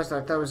the two of us.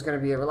 I thought it was going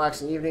to be a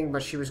relaxing evening,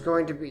 but she was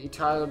going to be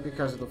tired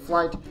because of the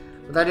flight.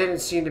 But that didn't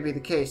seem to be the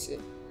case,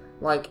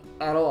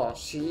 at all.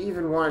 She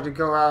even wanted to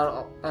go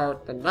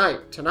out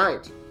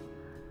tonight.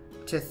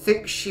 To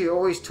think she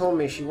always told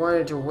me she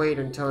wanted to wait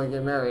until I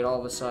get married all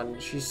of a sudden.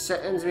 She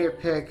sends me a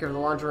pic of the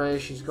lingerie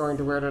she's going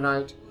to wear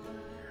tonight.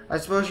 I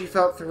suppose she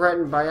felt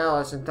threatened by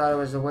Alice and thought it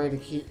was a way to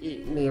keep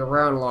me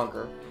around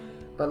longer.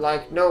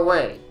 But, no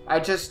way.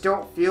 I just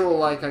don't feel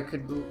like I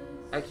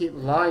keep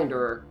lying to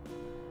her.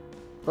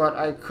 But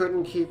I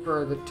couldn't keep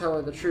her to tell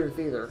her the truth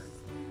either.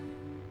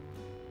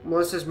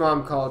 Melissa's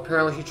mom called.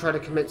 Apparently she tried to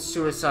commit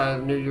suicide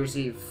on New Year's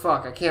Eve.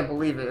 Fuck, I can't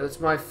believe it. It's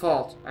my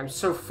fault. I'm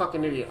so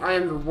fucking idiot. I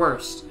am the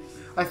worst.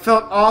 I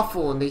felt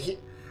awful to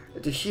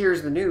hear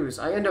the news.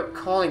 I ended up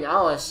calling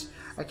Alice.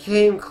 I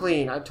came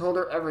clean. I told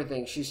her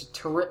everything. She's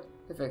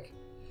terrific.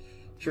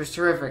 She was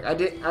terrific. I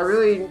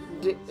really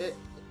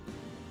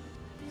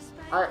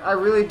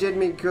did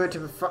me good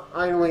to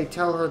finally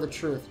tell her the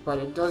truth, but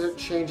it doesn't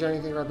change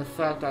anything about the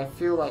fact I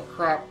feel like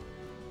crap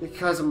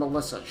because of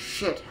Melissa.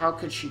 Shit, how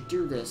could she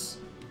do this?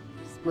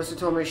 Melissa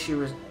told me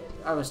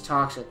I was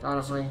toxic.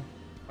 Honestly,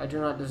 I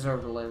do not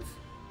deserve to live.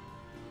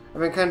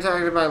 I've been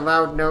contacted by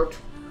Loud Note,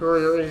 who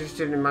are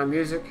interested in my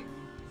music.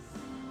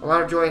 A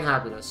lot of joy and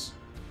happiness.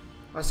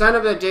 I signed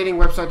up at a dating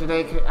website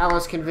today.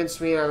 Alice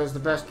convinced me I was the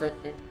best thing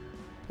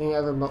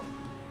other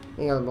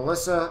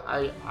Melissa.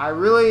 I'm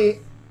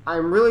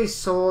really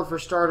sold. For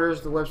starters,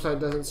 the website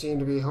doesn't seem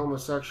to be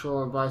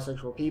homosexual and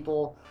bisexual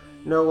people.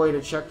 No way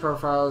to check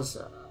profiles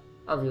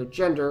of your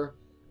gender.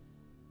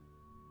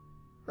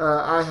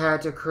 I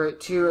had to create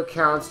 2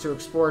 accounts to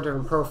explore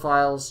different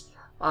profiles.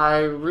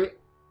 I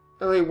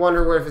really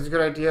wonder if it's a good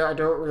idea. I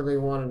don't really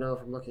want to know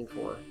if I'm looking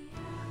for it.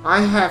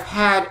 I have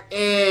had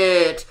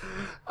it.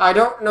 I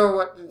don't know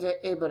what to do,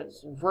 but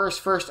it's worse.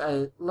 First,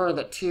 I learned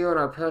that Tio and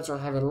our parents were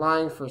having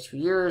lying for us for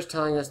years,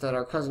 telling us that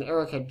our cousin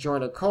Eric had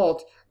joined a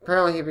cult.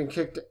 Apparently, he'd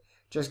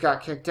just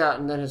got kicked out,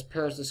 and then his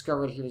parents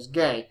discovered he was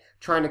gay,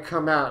 trying to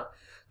come out.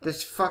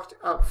 This fucked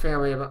up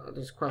family about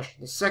this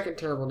question. The second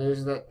terrible news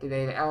is that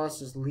today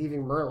Alice is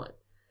leaving Merlin.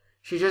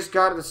 She just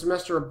got the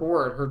semester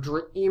aboard her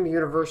dream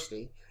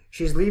university.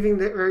 She's leaving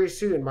very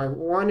soon. My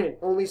one and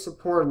only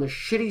support in the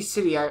shitty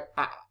city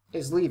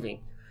is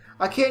leaving.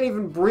 I can't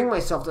even bring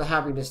myself to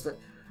happiness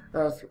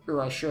through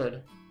I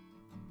should.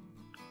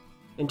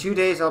 In 2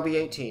 days, I'll be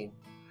 18.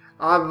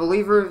 I'm a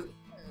believer,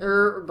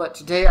 but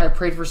today I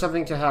prayed for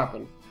something to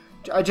happen.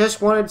 I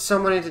just wanted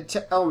someone to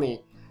tell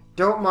me,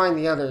 don't mind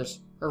the others.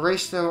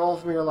 Erase them all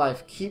from your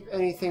life. Keep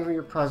anything from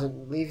your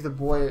present. Leave the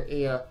boy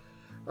a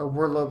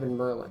Werlobe in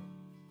Merlin.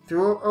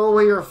 Throw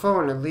away your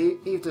phone and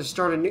leave to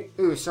start a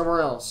new somewhere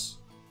else.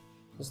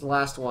 This is the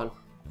last one.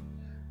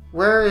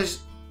 We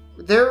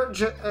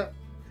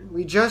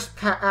just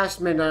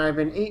passed midnight. I've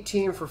been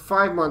 18 for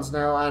 5 months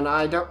now, and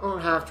I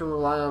don't have to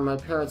rely on my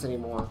parents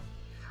anymore.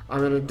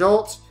 I'm an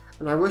adult,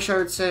 and I wish I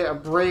would say a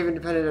brave,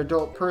 independent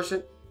adult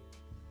person.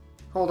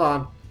 Hold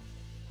on.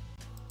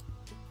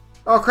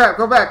 Oh crap,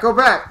 go back.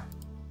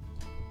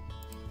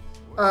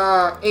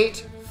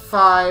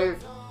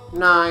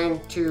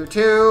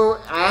 85922.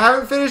 I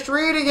haven't finished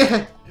reading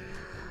it.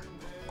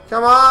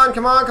 Come on.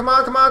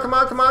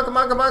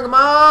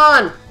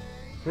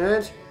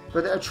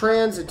 But a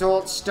trans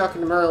adult stuck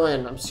in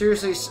Merlin. I'm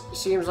seriously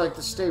seems like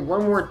to stay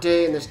one more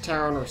day in this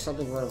town or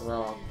something went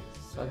wrong.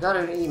 So I got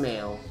an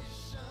email.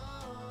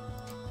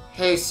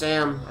 Hey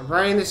Sam, I'm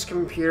running this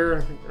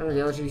computer under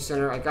the OT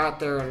Center. I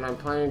got there and I'm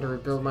planning to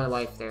rebuild my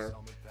life there.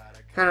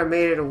 Kind of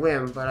made it a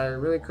whim, but I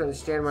really couldn't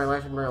stand my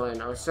life in Merlin.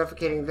 I was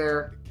suffocating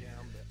there.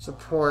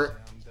 Support.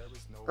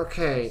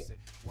 Okay.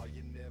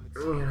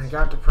 I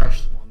got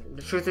depressed.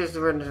 The truth is,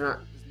 you're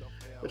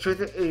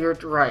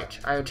right.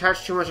 I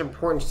attach too much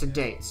importance to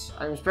dates.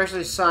 I'm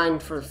especially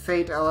signed for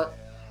Fate, and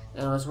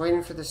I was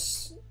waiting for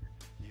this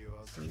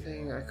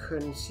something I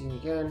couldn't see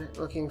again,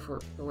 looking for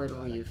a way to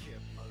leave.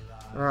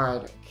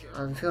 Alright,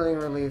 I'm feeling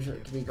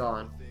relieved to be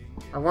gone.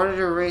 I wanted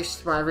to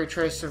erase every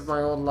trace of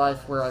my old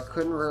life where I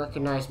couldn't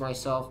recognize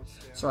myself,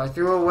 so I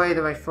threw away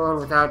my phone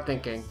without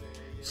thinking.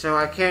 So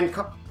I can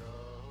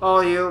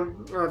call you.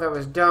 Oh, that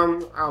was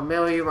dumb. I'll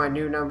mail you my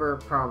new number,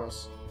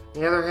 promise.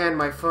 On the other hand,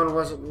 my phone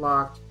wasn't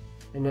locked,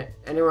 and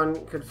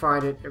anyone could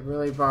find it. It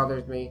really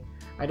bothers me.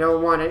 I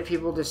don't want any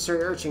people to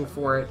searching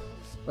for it,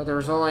 but there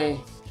was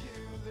only...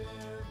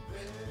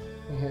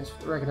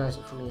 recognize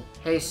it for me.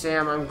 Hey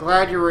Sam, I'm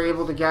glad you were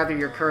able to gather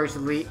your courage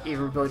to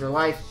even rebuild your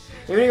life.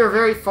 Even if you're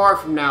very far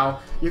from now,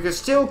 you can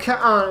still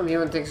count on me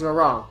when things go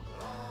wrong.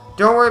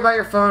 Don't worry about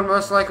your phone.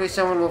 Most likely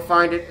someone will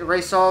find it,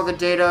 erase all the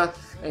data,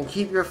 and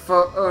keep your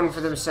phone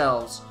for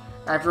themselves.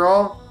 After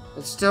all,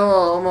 it's still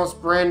an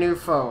almost brand new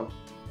phone.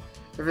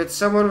 If it's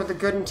someone with the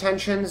good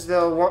intentions,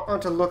 they'll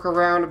want to look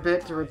around a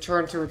bit to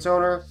return to its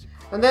owner,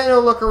 and then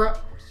they'll look around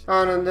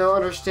and they'll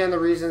understand the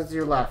reasons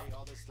you left,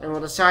 and will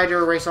decide to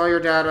erase all your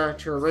data,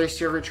 to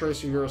erase every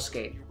trace of your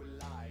escape.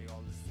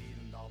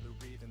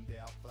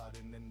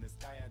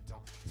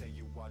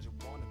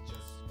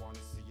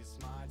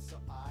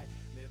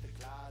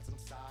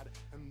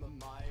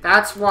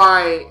 That's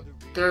why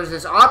there's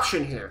this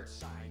option here.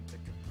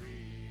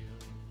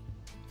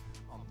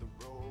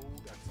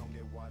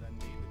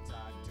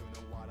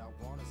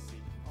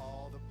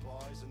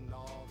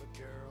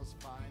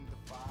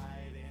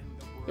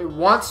 It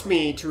wants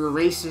me to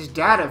erase his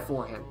data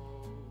for him.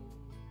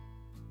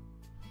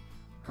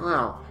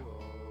 Well,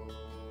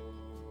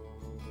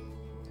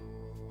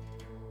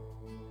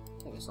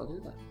 I guess I'll do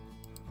that.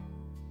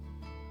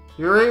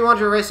 You really want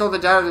to erase all the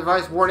data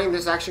device? Warning,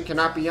 this action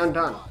cannot be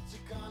undone.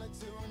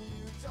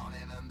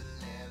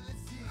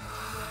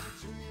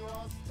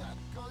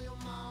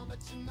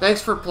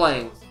 Thanks for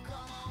playing.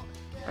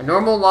 A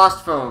Normal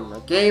Lost Phone, a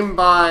game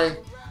by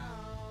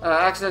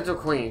Accidental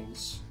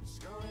Queens.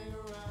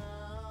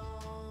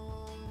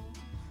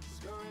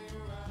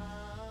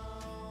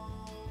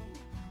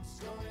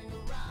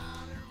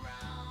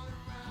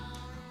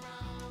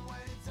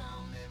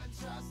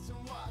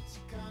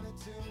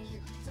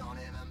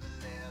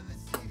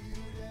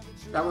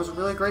 That was a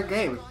really great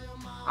game.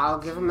 I'll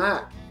give him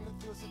that.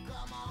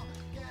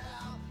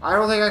 I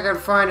don't think I can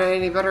find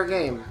any better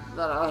game.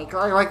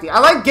 I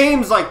like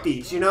games like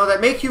these, you know,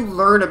 that make you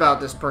learn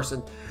about this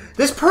person.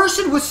 This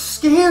person was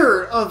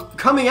scared of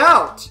coming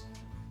out.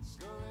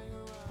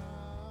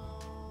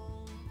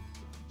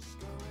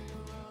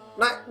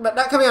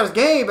 Not coming out as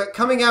gay, but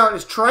coming out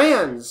as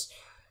trans.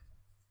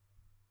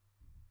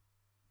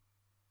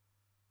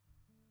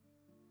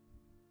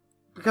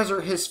 Because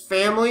his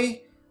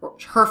family,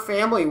 her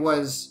family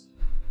was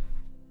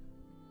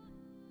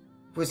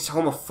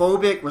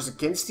homophobic, was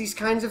against these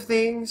kinds of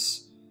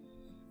things.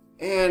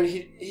 And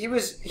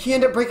he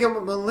ended up breaking up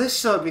with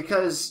Melissa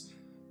because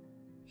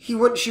he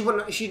was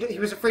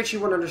afraid she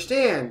wouldn't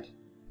understand.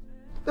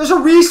 There's a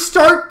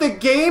restart the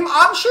game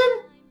option?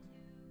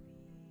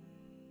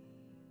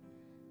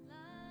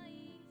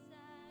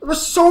 There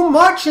was so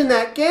much in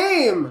that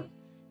game.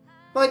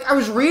 Like, I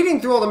was reading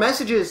through all the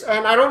messages,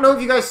 and I don't know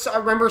if you guys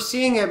remember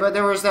seeing it, but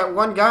there was that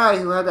one guy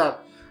who had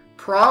that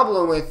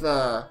problem with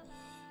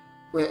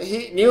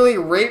he nearly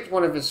raped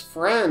one of his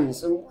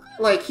friends. And,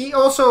 like, he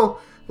also,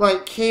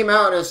 like, came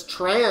out as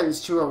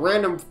trans to a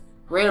random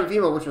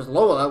female, which was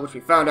Lola, which we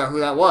found out who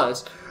that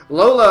was.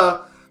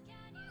 Lola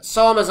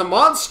saw him as a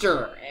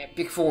monster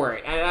before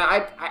it,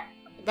 and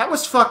that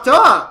was fucked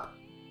up.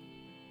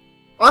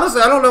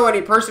 Honestly, I don't know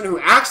any person who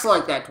acts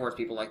like that towards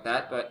people like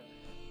that, but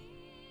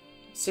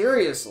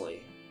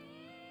seriously.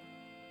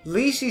 At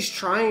least he's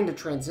trying to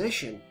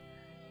transition.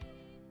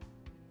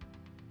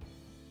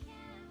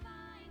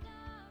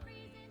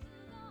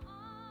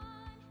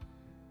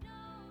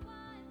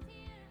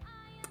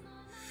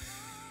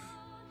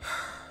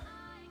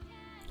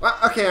 Well,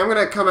 okay, I'm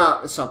gonna come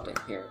out with something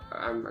here.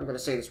 I'm gonna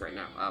say this right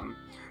now.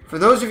 For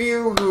those of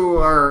you who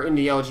are in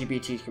the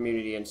LGBT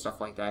community and stuff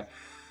like that,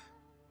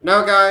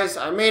 no, guys,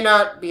 I may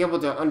not be able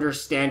to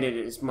understand it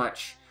as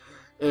much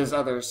as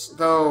others,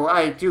 though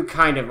I do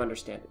kind of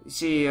understand it. You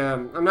see,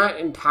 I'm not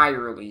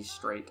entirely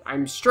straight.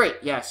 I'm straight,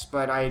 yes,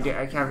 but I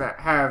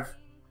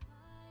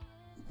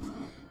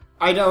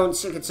don't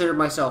consider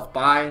myself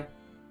bi.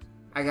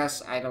 I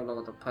guess I don't know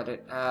what to put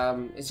it.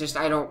 It's just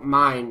I don't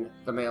mind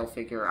the male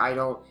figure.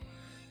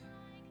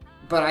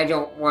 But I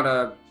don't want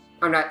to.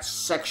 I'm not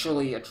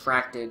sexually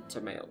attracted to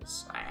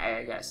males.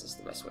 I guess is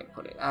the best way to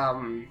put it.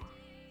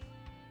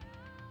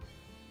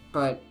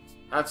 But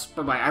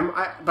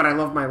I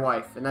love my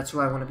wife, and that's who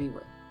I want to be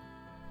with.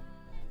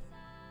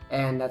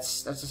 And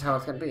that's just how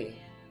it's gonna be.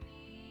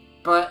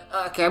 But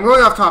okay, I'm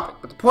going off topic.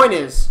 But the point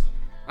is,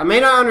 I may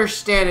not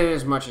understand it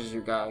as much as you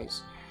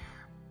guys,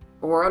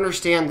 or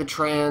understand the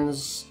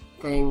trans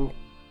thing.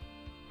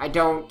 I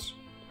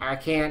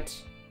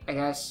can't. I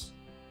guess.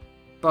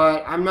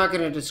 But I'm not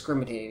gonna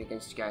discriminate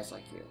against guys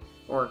like you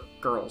or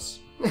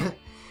girls,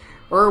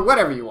 or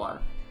whatever you are.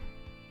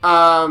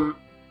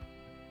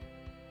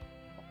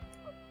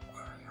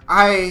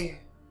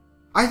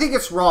 I think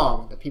it's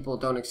wrong that people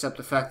don't accept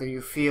the fact that you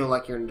feel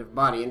like you're in a different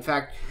body. In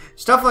fact,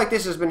 stuff like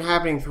this has been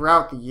happening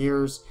throughout the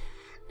years,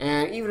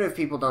 and even if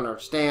people don't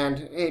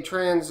understand, hey,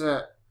 trans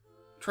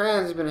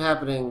has been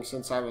happening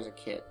since I was a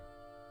kid.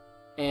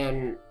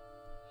 And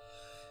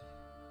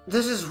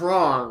this is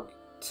wrong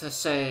to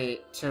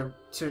say, to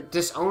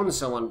disown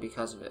someone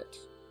because of it.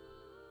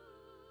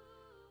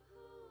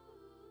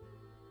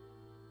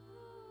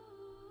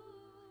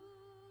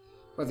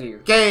 Whether you're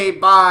gay,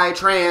 bi,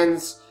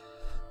 trans,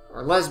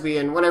 or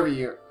lesbian, whatever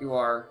you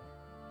are,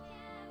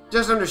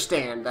 just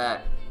understand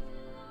that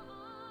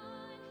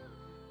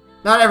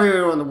not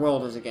everyone in the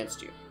world is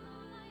against you.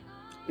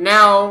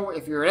 Now,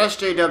 if you're an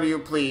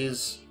SJW,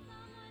 please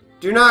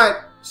do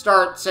not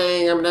start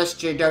saying I'm an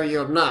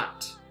SJW, I'm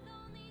not.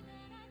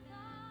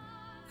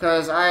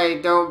 Because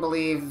I don't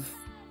believe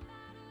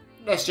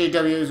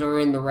SJWs are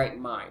in the right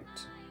mind.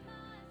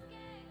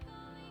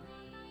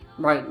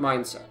 Right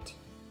mindset.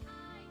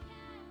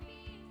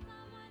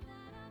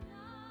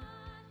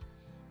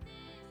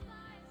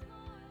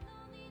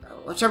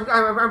 Which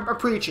I'm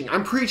preaching.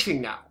 I'm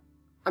preaching now.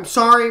 I'm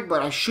sorry,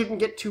 but I shouldn't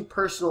get too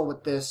personal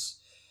with this.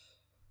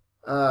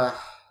 The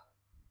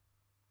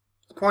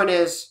point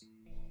is,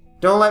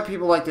 Don't let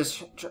people like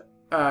this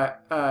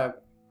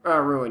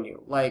ruin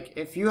you. Like,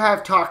 if you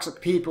have toxic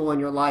people in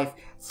your life,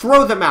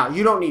 throw them out.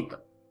 You don't need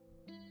them.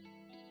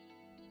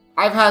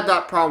 I've had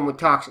that problem with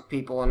toxic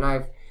people, and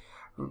I've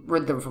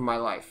rid them from my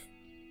life.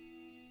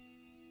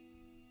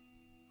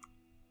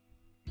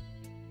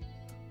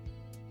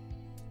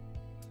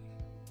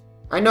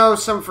 I know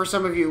for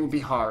some of you it will be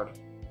hard,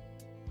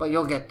 but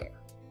you'll get there.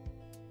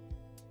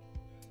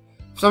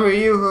 Some of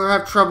you who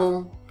have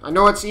trouble, I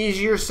know it's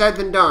easier said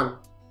than done,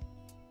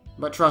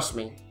 but trust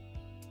me,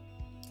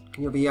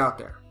 you'll be out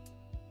there.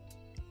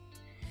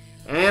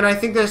 And I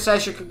think this I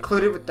should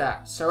conclude it with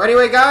that. So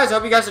anyway, guys, I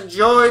hope you guys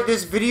enjoyed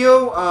this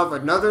video of a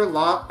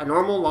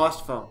normal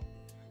lost phone.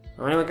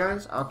 So anyway,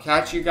 guys, I'll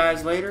catch you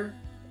guys later.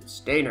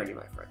 Stay nerdy,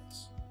 my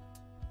friends.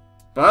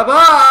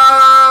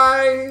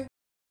 Bye-bye!